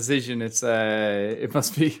making that decision, it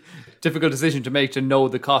must be a difficult decision to make, to know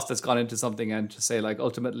the cost that's gone into something and to say, like,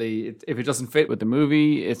 ultimately, if it doesn't fit with the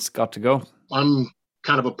movie, it's got to go. I'm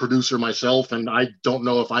kind of a producer myself, and I don't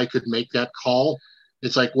know if I could make that call.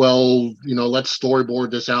 It's like, well, let's storyboard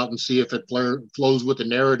this out and see if it flows with the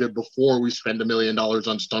narrative before we spend $1 million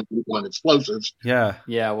on stunt people and explosives. Yeah.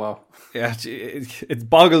 Yeah, well. Yeah, it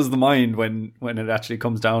boggles the mind when it actually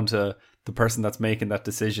comes down to the person that's making that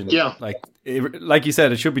decision. Yeah. Like you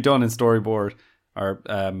said, it should be done in storyboard or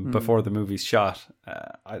before the movie's shot.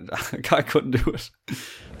 I couldn't do it.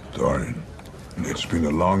 Thorin, it's been a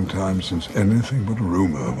long time since anything but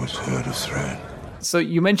rumor was heard of Thran. So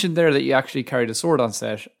you mentioned there that you actually carried a sword on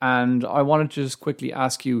set, and I wanted to just quickly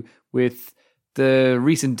ask you, with the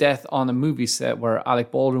recent death on a movie set where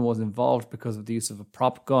Alec Baldwin was involved because of the use of a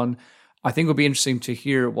prop gun, I think it would be interesting to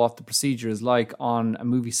hear what the procedure is like on a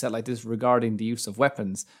movie set like this regarding the use of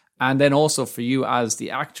weapons. And then also for you as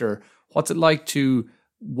the actor, what's it like to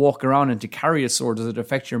walk around and to carry a sword? Does it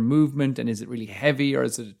affect your movement, and is it really heavy, or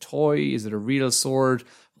is it a toy? Is it a real sword?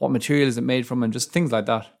 What material is it made from? And just things like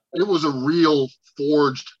that. It was a real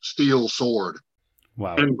forged steel sword.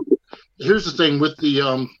 Wow. And here's the thing with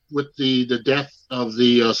the death of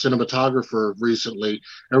the cinematographer recently,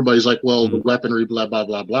 everybody's like, well, the weaponry, blah, blah,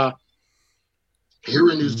 blah, blah. Here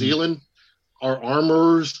in New Zealand, our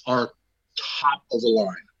armors are top of the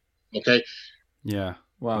line. Okay. Yeah.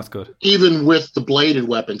 Wow. That's good. Even with the bladed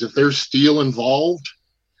weapons, if there's steel involved,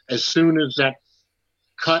 as soon as that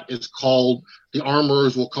cut is called, the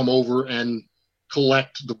armorers will come over and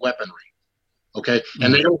collect the weaponry. Okay.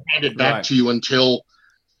 And they don't hand it back to you until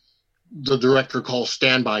the director calls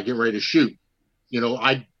standby, get ready to shoot.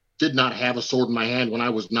 I did not have a sword in my hand when I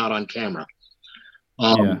was not on camera.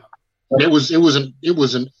 Yeah. And it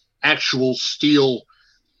was an actual steel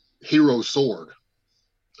hero sword.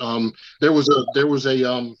 There was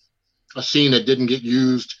a scene that didn't get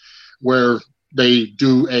used where they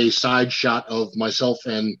do a side shot of myself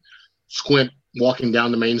and Squint walking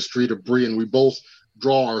down the main street of Bree, and we both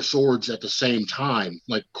draw our swords at the same time,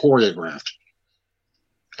 like choreographed.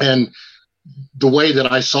 And the way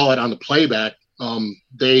that I saw it on the playback,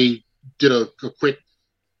 they did a quick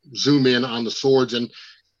zoom in on the swords, and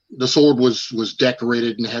the sword was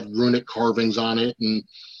decorated and had runic carvings on it, and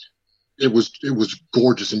it was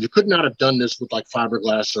gorgeous. And you could not have done this with like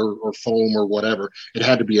fiberglass or foam or whatever. It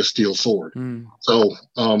had to be a steel sword. So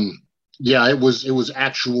yeah, it was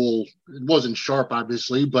actual. It wasn't sharp,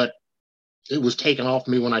 obviously, but it was taken off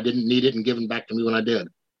me when I didn't need it and given back to me when I did.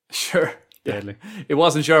 Sure. Deadly. It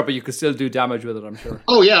wasn't sharp, but you could still do damage with it, I'm sure.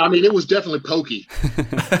 Oh yeah, I mean it was definitely pokey.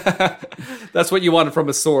 That's what you wanted from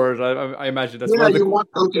a sword, I imagine. That's you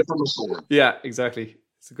want pokey from a sword. Yeah, exactly.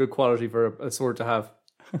 It's a good quality for a sword to have.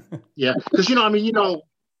 Yeah, because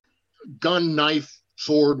gun, knife,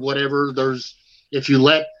 sword, whatever. If you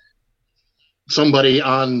let somebody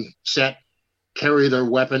on set carry their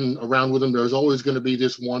weapon around with them, there's always going to be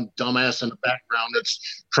this one dumbass in the background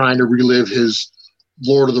that's trying to relive his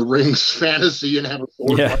Lord of the Rings fantasy and have a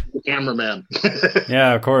sword like the cameraman.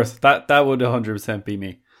 Yeah, of course. That would 100% be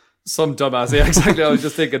me. Some dumbass. Yeah, exactly. I was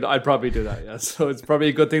just thinking I'd probably do that. Yeah, so it's probably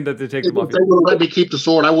a good thing that they take them off. If they would have let me keep the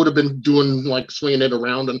sword, I would have been doing like swinging it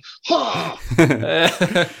around and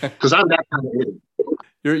because I'm that kind of idiot.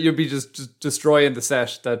 You'd be just destroying the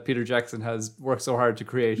set that Peter Jackson has worked so hard to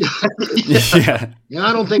create. Yeah,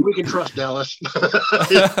 I don't think we can trust Dallas.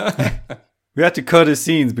 We had to cut his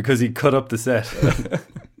scenes because he cut up the set. The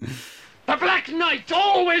Black Knight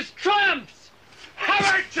always triumphs!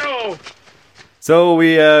 Have it, So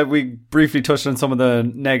we briefly touched on some of the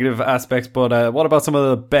negative aspects, but what about some of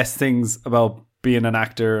the best things about being an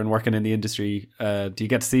actor and working in the industry? Do you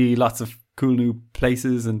get to see lots of cool new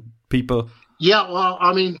places and people? Yeah, well,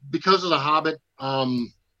 I mean, because of The Hobbit,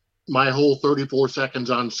 my whole 34 seconds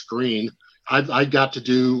on screen, I've got to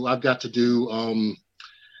do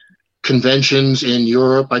conventions in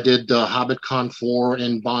Europe. I did HobbitCon 4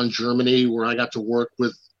 in Bonn, Germany, where I got to work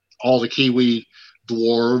with all the Kiwi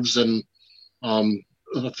dwarves, and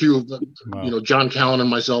a few of them. Wow. John Callan and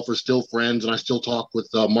myself are still friends, and I still talk with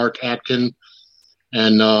Mark Atkin,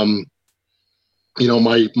 and my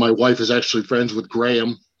wife is actually friends with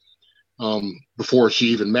Graham. Before she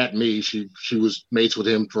even met me, she was mates with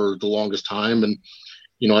him for the longest time, and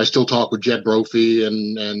I still talk with Jed Brophy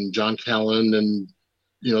and John Callan, and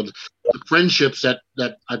the friendships that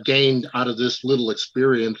I've gained out of this little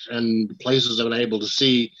experience and the places I've been able to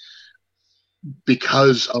see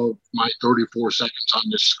because of my 34 seconds on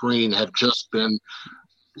this screen have just been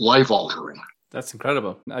life altering. That's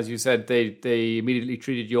incredible. As you said, they immediately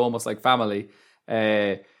treated you almost like family.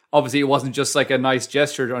 Obviously, it wasn't just like a nice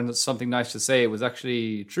gesture or something nice to say. It was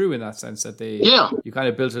actually true in that sense that you kind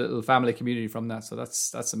of built a little family community from that. So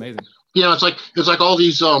that's amazing. It's like all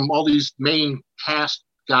these main cast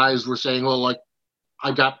guys were saying, well, like,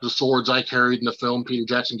 I got the swords I carried in the film. Peter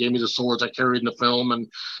Jackson gave me the swords I carried in the film, and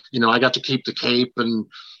I got to keep the cape and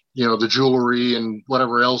the jewelry and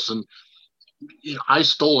whatever else. And I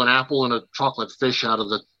stole an apple and a chocolate fish out of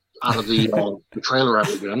the the trailer I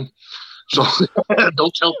was in. So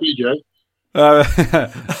don't tell PJ.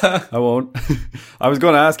 I won't. I was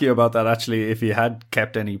going to ask you about that actually. If you had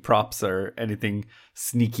kept any props or anything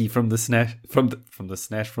sneaky from the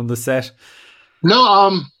set.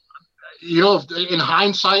 No, in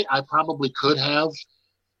hindsight, I probably could have.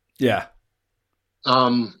 Yeah.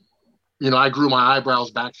 I grew my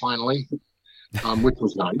eyebrows back finally, which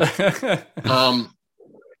was nice.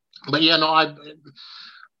 But yeah, no,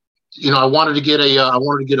 I wanted to get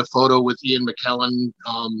a photo with Ian McKellen.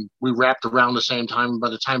 We wrapped around the same time. By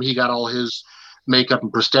the time he got all his makeup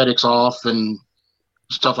and prosthetics off and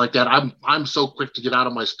stuff like that, I'm so quick to get out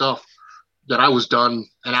of my stuff that I was done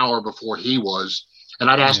an hour before he was. And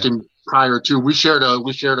I'd asked him prior to. We shared a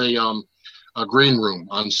green room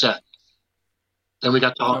on set, and we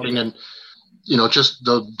got talking, and just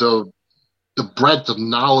the breadth of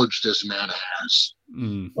knowledge this man has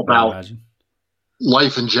about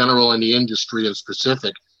life in general and the industry in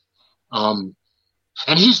specific. And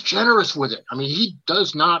he's generous with it. I mean,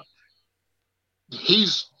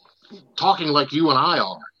 he's talking like you and I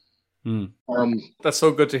are. That's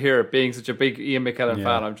so good to hear, being such a big Ian McKellen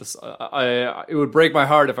fan. I'm just, it would break my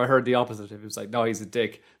heart if I heard the opposite. If he was like, no, he's a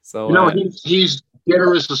dick. So he's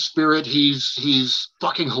generous of spirit. He's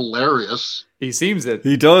fucking hilarious. He seems it.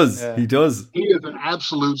 He does. Yeah. He does. He is an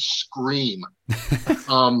absolute scream.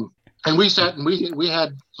 And we sat and we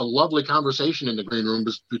had a lovely conversation in the green room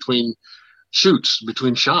between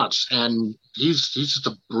shots, and he's just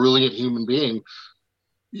a brilliant human being.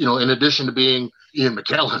 You know, in addition to being Ian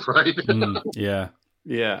McKellen, right? Yeah.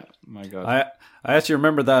 Yeah. My God. I actually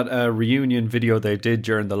remember that reunion video they did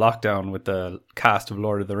during the lockdown with the cast of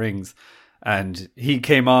Lord of the Rings, and he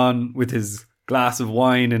came on with his glass of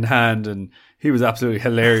wine in hand, and he was absolutely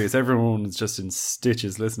hilarious. Everyone was just in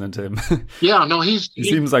stitches listening to him. Yeah, no, he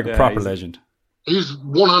seems like a proper legend. He's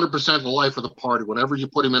 100% the life of the party. Whenever you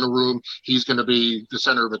put him in a room, he's going to be the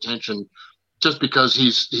center of attention, just because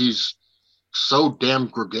he's so damn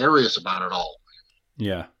gregarious about it all.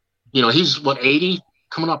 Yeah. You know, he's 80,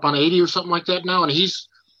 coming up on 80 or something like that now, and he's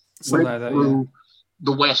went through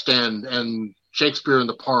the West End and Shakespeare in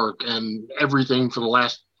the Park and everything for the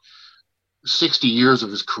last 60 years of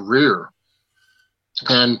his career.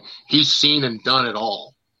 And he's seen and done it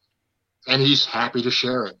all. And he's happy to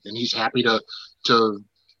share it. And he's happy to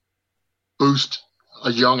boost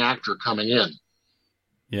a young actor coming in.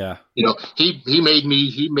 Yeah. You know, he made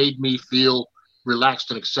me feel relaxed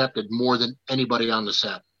and accepted more than anybody on the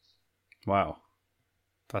set. Wow.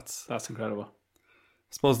 That's incredible.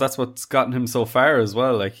 I suppose that's what's gotten him so far as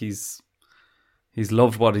well. Like he's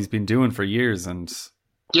loved what he's been doing for years, and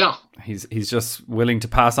yeah, he's just willing to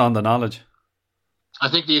pass on the knowledge. I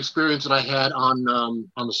think the experience that I had on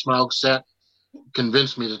the Smaug set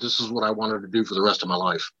convinced me that this is what I wanted to do for the rest of my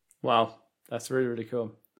life. Wow, that's really, really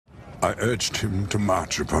cool. I urged him to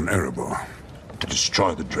march upon Erebor, to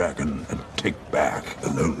destroy the dragon and take back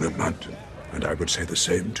the Lonely Mountain. And I would say the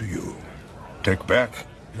same to you. Take back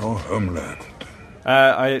your homeland.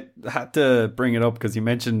 I had to bring it up because you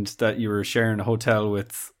mentioned that you were sharing a hotel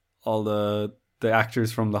with all the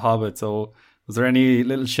actors from The Hobbit. So was there any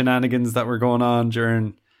little shenanigans that were going on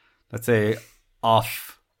during, let's say,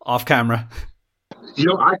 off camera? You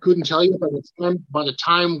know, I couldn't tell you. By the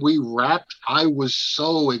time we wrapped, I was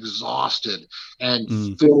so exhausted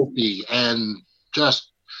and filthy, and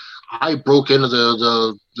just I broke into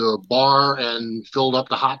the bar and filled up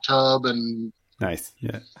the hot tub. And nice,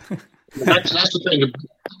 yeah. That's the thing.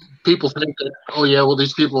 People think that, oh yeah, well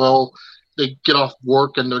these people, they get off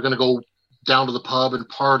work and they're going to go down to the pub and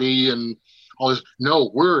party and all this.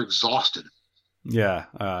 No, we're exhausted. Yeah,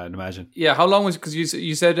 I'd imagine. Yeah, how long was, because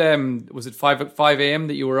you said was it 5 a.m.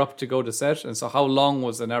 that you were up to go to set, and so how long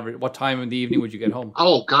was an average? What time in the evening would you get home?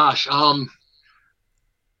 Oh gosh,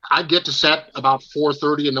 I'd get to set about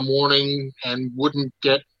 4:30 in the morning and wouldn't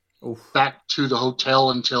get back to the hotel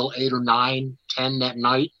until 8 or 9, 10 that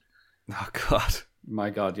night. Oh God, my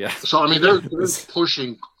God, yeah. So I mean, they're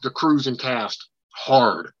pushing the crews and cast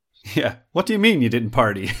hard. Yeah. What do you mean you didn't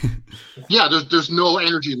party? Yeah, there's no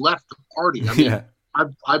energy left to party. I mean, yeah.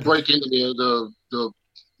 I break into the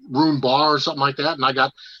room bar or something like that, and I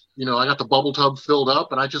got the bubble tub filled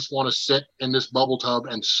up, and I just want to sit in this bubble tub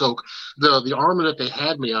and soak. The armor that they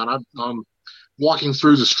had me on, I'm walking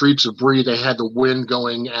through the streets of Bree. They had the wind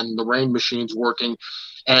going and the rain machines working,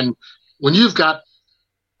 and when you've got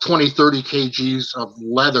 20-30 kgs of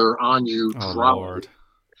leather on you, Lord.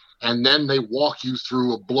 And then they walk you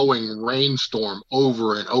through a blowing rainstorm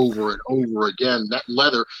over and over and over again, that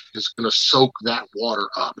leather is going to soak that water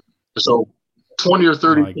up. So 20 or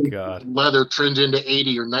 30 kgs of leather turns into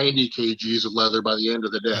 80 or 90 kgs of leather by the end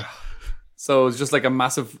of the day. So it's just like a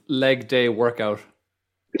massive leg day workout.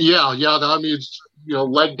 Yeah. I mean, it's,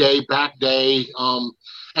 leg day, back day.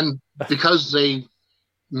 And because they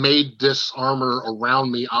made this armor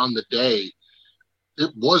around me on the day,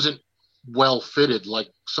 it wasn't well fitted like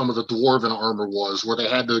some of the dwarven armor was, where they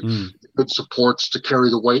had the good supports to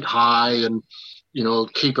carry the weight high and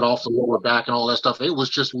keep it off the lower back and all that stuff. It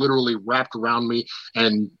was just literally wrapped around me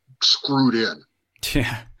and screwed in.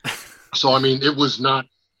 Yeah. So I mean, I was not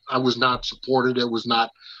supported. It was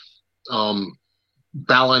not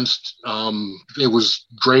balanced. It was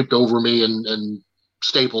draped over me and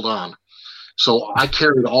stapled on. So I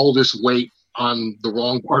carried all this weight on the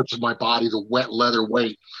wrong parts of my body, the wet leather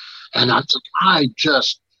weight. And I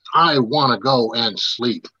want to go and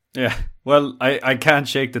sleep. Yeah. Well, I can't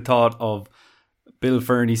shake the thought of Bill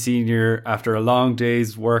Ferny Sr. after a long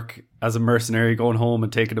day's work as a mercenary going home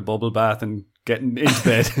and taking a bubble bath and getting into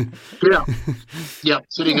bed. Yeah.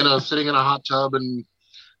 Sitting in a hot tub and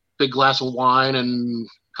big glass of wine and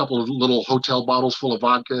a couple of little hotel bottles full of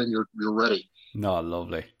vodka, and you're ready. No,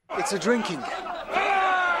 lovely. It's a drinking. The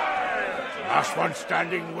last one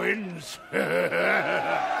standing wins.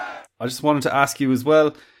 I just wanted to ask you as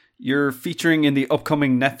well, you're featuring in the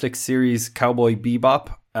upcoming Netflix series Cowboy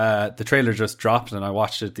Bebop. The trailer just dropped and I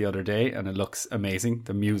watched it the other day and it looks amazing.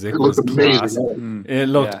 The music It was looks class. amazing. It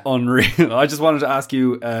looked unreal. I just wanted to ask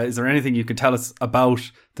you, is there anything you can tell us about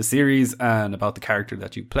the series and about the character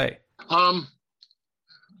that you play?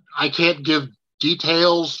 I can't give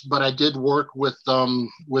details, but I did work with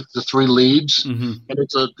the three leads, and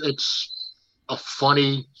it's a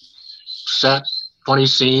funny set, funny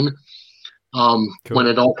scene. Cool. When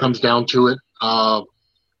it all comes down to it,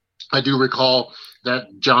 I do recall that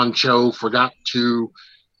John Cho forgot to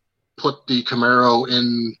put the Camaro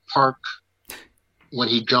in park when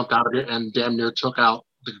he jumped out of it and damn near took out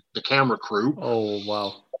the camera crew. Oh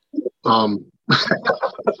wow!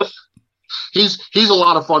 He's a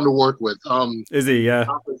lot of fun to work with. Is he? Yeah.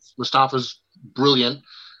 Mustafa's brilliant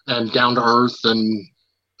and down to earth, and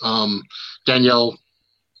Danielle,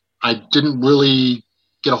 I didn't really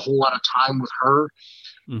get a whole lot of time with her,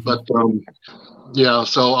 but yeah.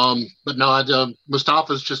 So but no,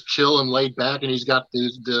 Mustafa's just chill and laid back, and he's got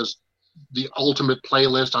the ultimate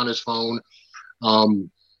playlist on his phone.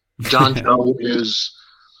 John Cho is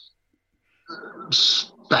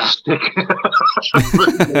spastic.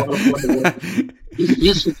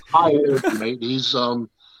 He's high energy, mate. He's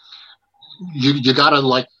you gotta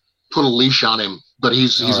like put a leash on him, but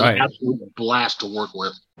he's an absolute blast to work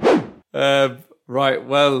with. Right.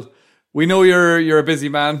 Well, we know you're a busy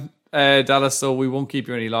man, Dallas, so we won't keep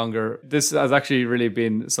you any longer. This has actually really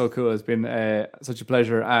been so cool. It's been such a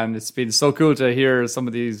pleasure, and it's been so cool to hear some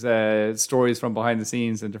of these stories from behind the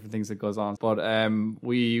scenes and different things that goes on. But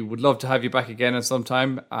we would love to have you back again at some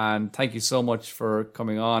time, and thank you so much for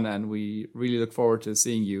coming on, and we really look forward to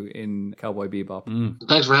seeing you in Cowboy Bebop.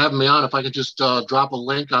 Thanks for having me on. If I could just drop a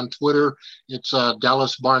link on Twitter, it's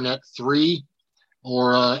Dallas Barnett 3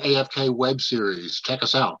 or AFK web series. Check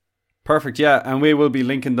us out. Perfect, yeah, and we will be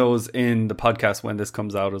linking those in the podcast when this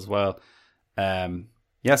comes out as well.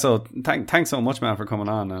 Yeah, so thanks so much, man, for coming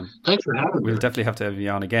on. And thanks for having me. We'll definitely have to have you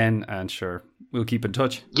on again, and sure, we'll keep in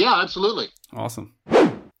touch. Yeah, absolutely. Awesome.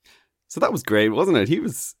 So that was great, wasn't it? He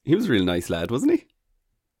was a really nice lad, wasn't he?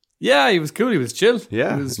 Yeah, he was cool. He was chill.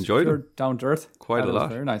 Yeah, he was enjoyed him. Down to earth. Quite a lot.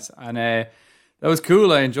 Very nice, and that was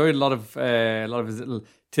cool. I enjoyed a lot of his little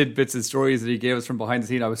tidbits and stories that he gave us from behind the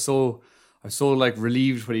scene. I was so like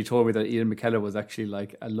relieved when he told me that Ian McKellen was actually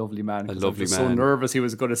like a lovely man. I was so nervous he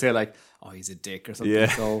was going to say like, oh, he's a dick or something. Yeah.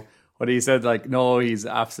 So when he said like, no, he's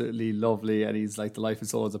absolutely lovely and he's like the life and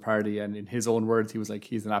soul of the party. And in his own words, he was like,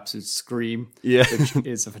 he's an absolute scream. Yeah. Which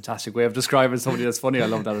is a fantastic way of describing somebody that's funny. I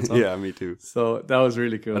love that as well. Yeah, me too. So that was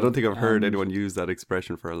really cool. I don't think I've heard anyone use that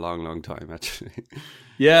expression for a long, long time, actually.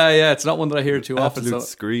 Yeah. It's not one that I hear too often. Absolute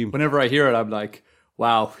scream. Whenever I hear it, I'm like,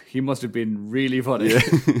 wow, he must have been really funny. Yeah.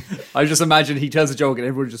 I just imagine he tells a joke and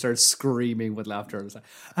everyone just starts screaming with laughter. It's like,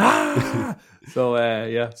 ah! So,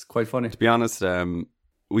 yeah, it's quite funny. To be honest,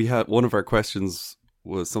 we had one of our questions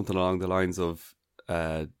was something along the lines of,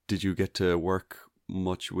 did you get to work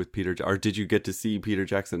much with Peter, or did you get to see Peter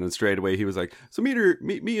Jackson? And straight away he was like, so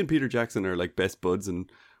me and Peter Jackson are like best buds,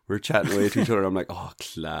 and we're chatting away to each other. I'm like, oh,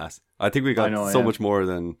 class. I think we got much more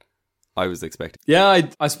than I was expecting. Yeah,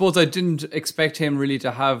 I suppose I didn't expect him really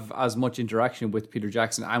to have as much interaction with Peter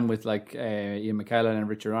Jackson and with like Ian McKellen and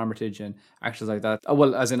Richard Armitage and actors like that.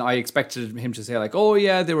 Well, as in I expected him to say like, oh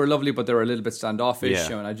yeah, they were lovely, but they were a little bit standoffish,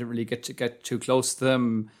 and I didn't really get too close to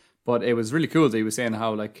them. But it was really cool that he was saying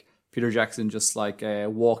how like Peter Jackson just like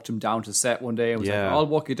walked him down to set one day and was like, I'll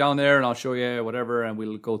walk you down there and I'll show you whatever and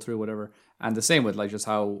we'll go through whatever. And the same with like just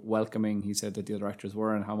how welcoming he said that the other actors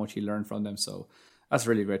were and how much he learned from them. So that's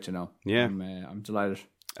really great to know. Yeah. I'm delighted.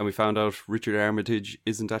 And we found out Richard Armitage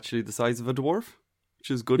isn't actually the size of a dwarf, which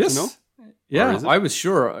is good to know. Yeah, I was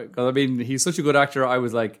sure. I mean, he's such a good actor. I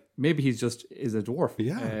was like, maybe he's just is a dwarf.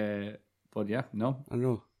 Yeah. But yeah, no. I don't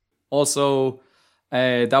know. Also,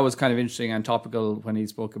 that was kind of interesting and topical when he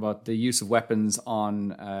spoke about the use of weapons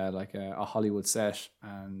on like a Hollywood set.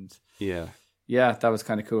 And yeah, that was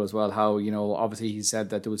kind of cool as well. How, you know, obviously he said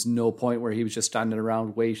that there was no point where he was just standing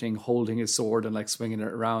around waiting, holding his sword and like swinging it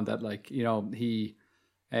around. That like, you know, he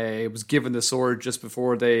was given the sword just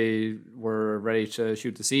before they were ready to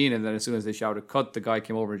shoot the scene. And then as soon as they shouted cut, the guy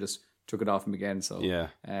came over and just took it off him again. So,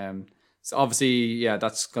 so obviously, yeah,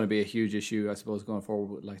 that's going to be a huge issue, I suppose, going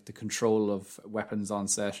forward with like the control of weapons on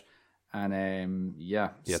set. And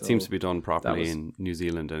it seems to be done properly in New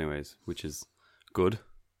Zealand anyways, which is good.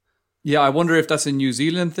 Yeah, I wonder if that's a New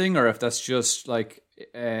Zealand thing or if that's just like,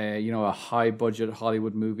 you know, a high budget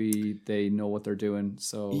Hollywood movie. They know what they're doing.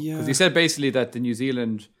 So, because he said basically that the New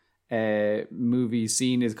Zealand movie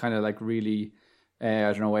scene is kind of like really, I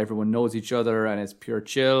don't know, everyone knows each other and it's pure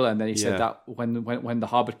chill. And then he said that when the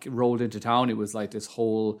Hobbit rolled into town, it was like this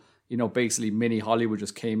whole, basically mini Hollywood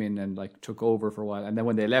just came in and like took over for a while. And then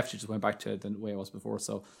when they left, it just went back to the way it was before.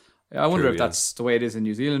 So I wonder if that's the way it is in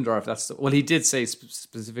New Zealand, or if that's... Well, he did say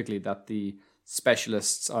specifically that the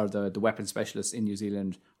specialists or the weapon specialists in New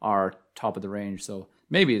Zealand are top of the range. So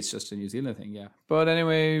maybe it's just a New Zealand thing, yeah. But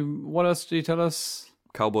anyway, what else did he tell us?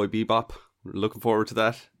 Cowboy Bebop. Looking forward to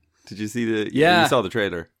that. Did you see the... Yeah. You saw the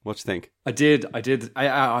trailer. What do you think? I did.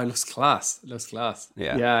 It looks class. It looks class.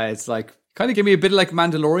 Yeah. Yeah, it's like... Kind of give me a bit of like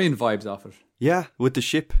Mandalorian vibes off it. Yeah, with the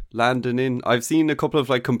ship landing in. I've seen a couple of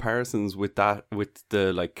like comparisons with that, with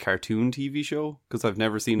the like cartoon TV show, because I've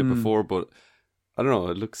never seen it before, but I don't know,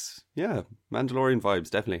 it looks, Mandalorian vibes,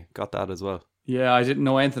 definitely. Got that as well. Yeah, I didn't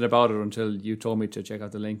know anything about it until you told me to check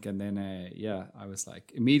out the link, and then, I was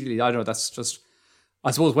like, immediately, I don't know, that's just... I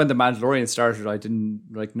suppose when the Mandalorian started, I didn't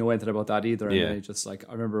like know anything about that either. And I just like,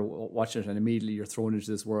 I remember watching it, and immediately you're thrown into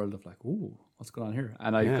this world of like, ooh, what's going on here?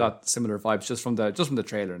 And I got similar vibes just from the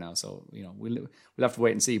trailer now. So we'll have to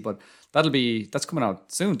wait and see. But that's coming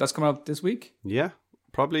out soon. That's coming out this week. Yeah, it's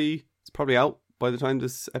probably out by the time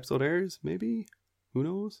this episode airs. Maybe, who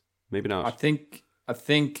knows? Maybe not. I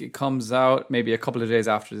think it comes out maybe a couple of days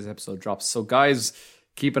after this episode drops. So guys,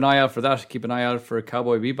 keep an eye out for that. Keep an eye out for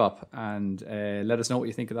Cowboy Bebop, and let us know what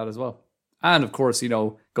you think of that as well. And of course,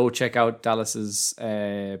 go check out Dallas's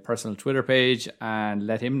personal Twitter page and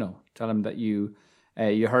let him know. Tell him that you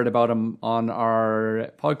heard about him on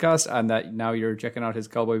our podcast and that now you're checking out his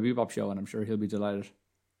Cowboy Bebop show, and I'm sure he'll be delighted.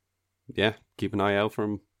 Yeah, keep an eye out for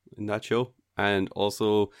him in that show. And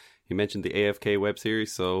also, he mentioned the AFK web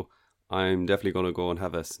series, so I'm definitely going to go and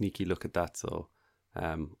have a sneaky look at that. So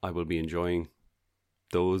I will be enjoying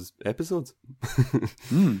those episodes.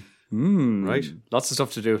 Right, lots of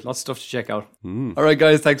stuff to do, lots of stuff to check out. All right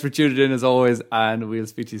guys, thanks for tuning in as always, and we'll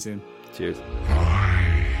speak to you soon. Cheers.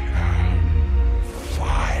 I am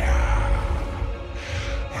fire.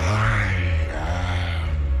 I am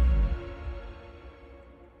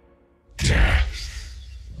death.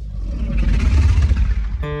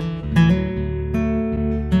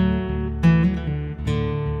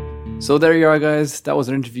 So there you are, guys. That was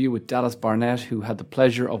an interview with Dallas Barnett, who had the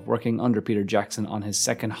pleasure of working under Peter Jackson on his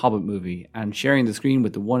second Hobbit movie and sharing the screen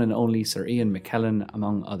with the one and only Sir Ian McKellen,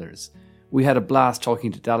 among others. We had a blast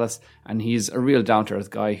talking to Dallas, and he's a real down-to-earth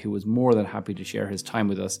guy who was more than happy to share his time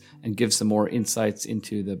with us and give some more insights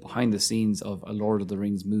into the behind-the-scenes of a Lord of the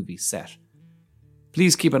Rings movie set.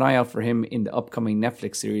 Please keep an eye out for him in the upcoming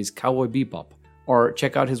Netflix series Cowboy Bebop, or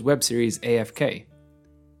check out his web series AFK.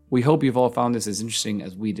 We hope you've all found this as interesting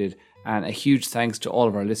as we did, and a huge thanks to all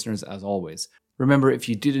of our listeners as always. Remember, if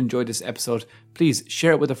you did enjoy this episode, please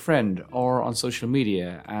share it with a friend or on social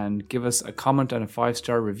media and give us a comment and a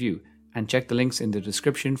 5-star review, and check the links in the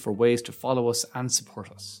description for ways to follow us and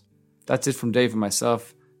support us. That's it from Dave and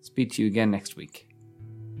myself. Speak to you again next week.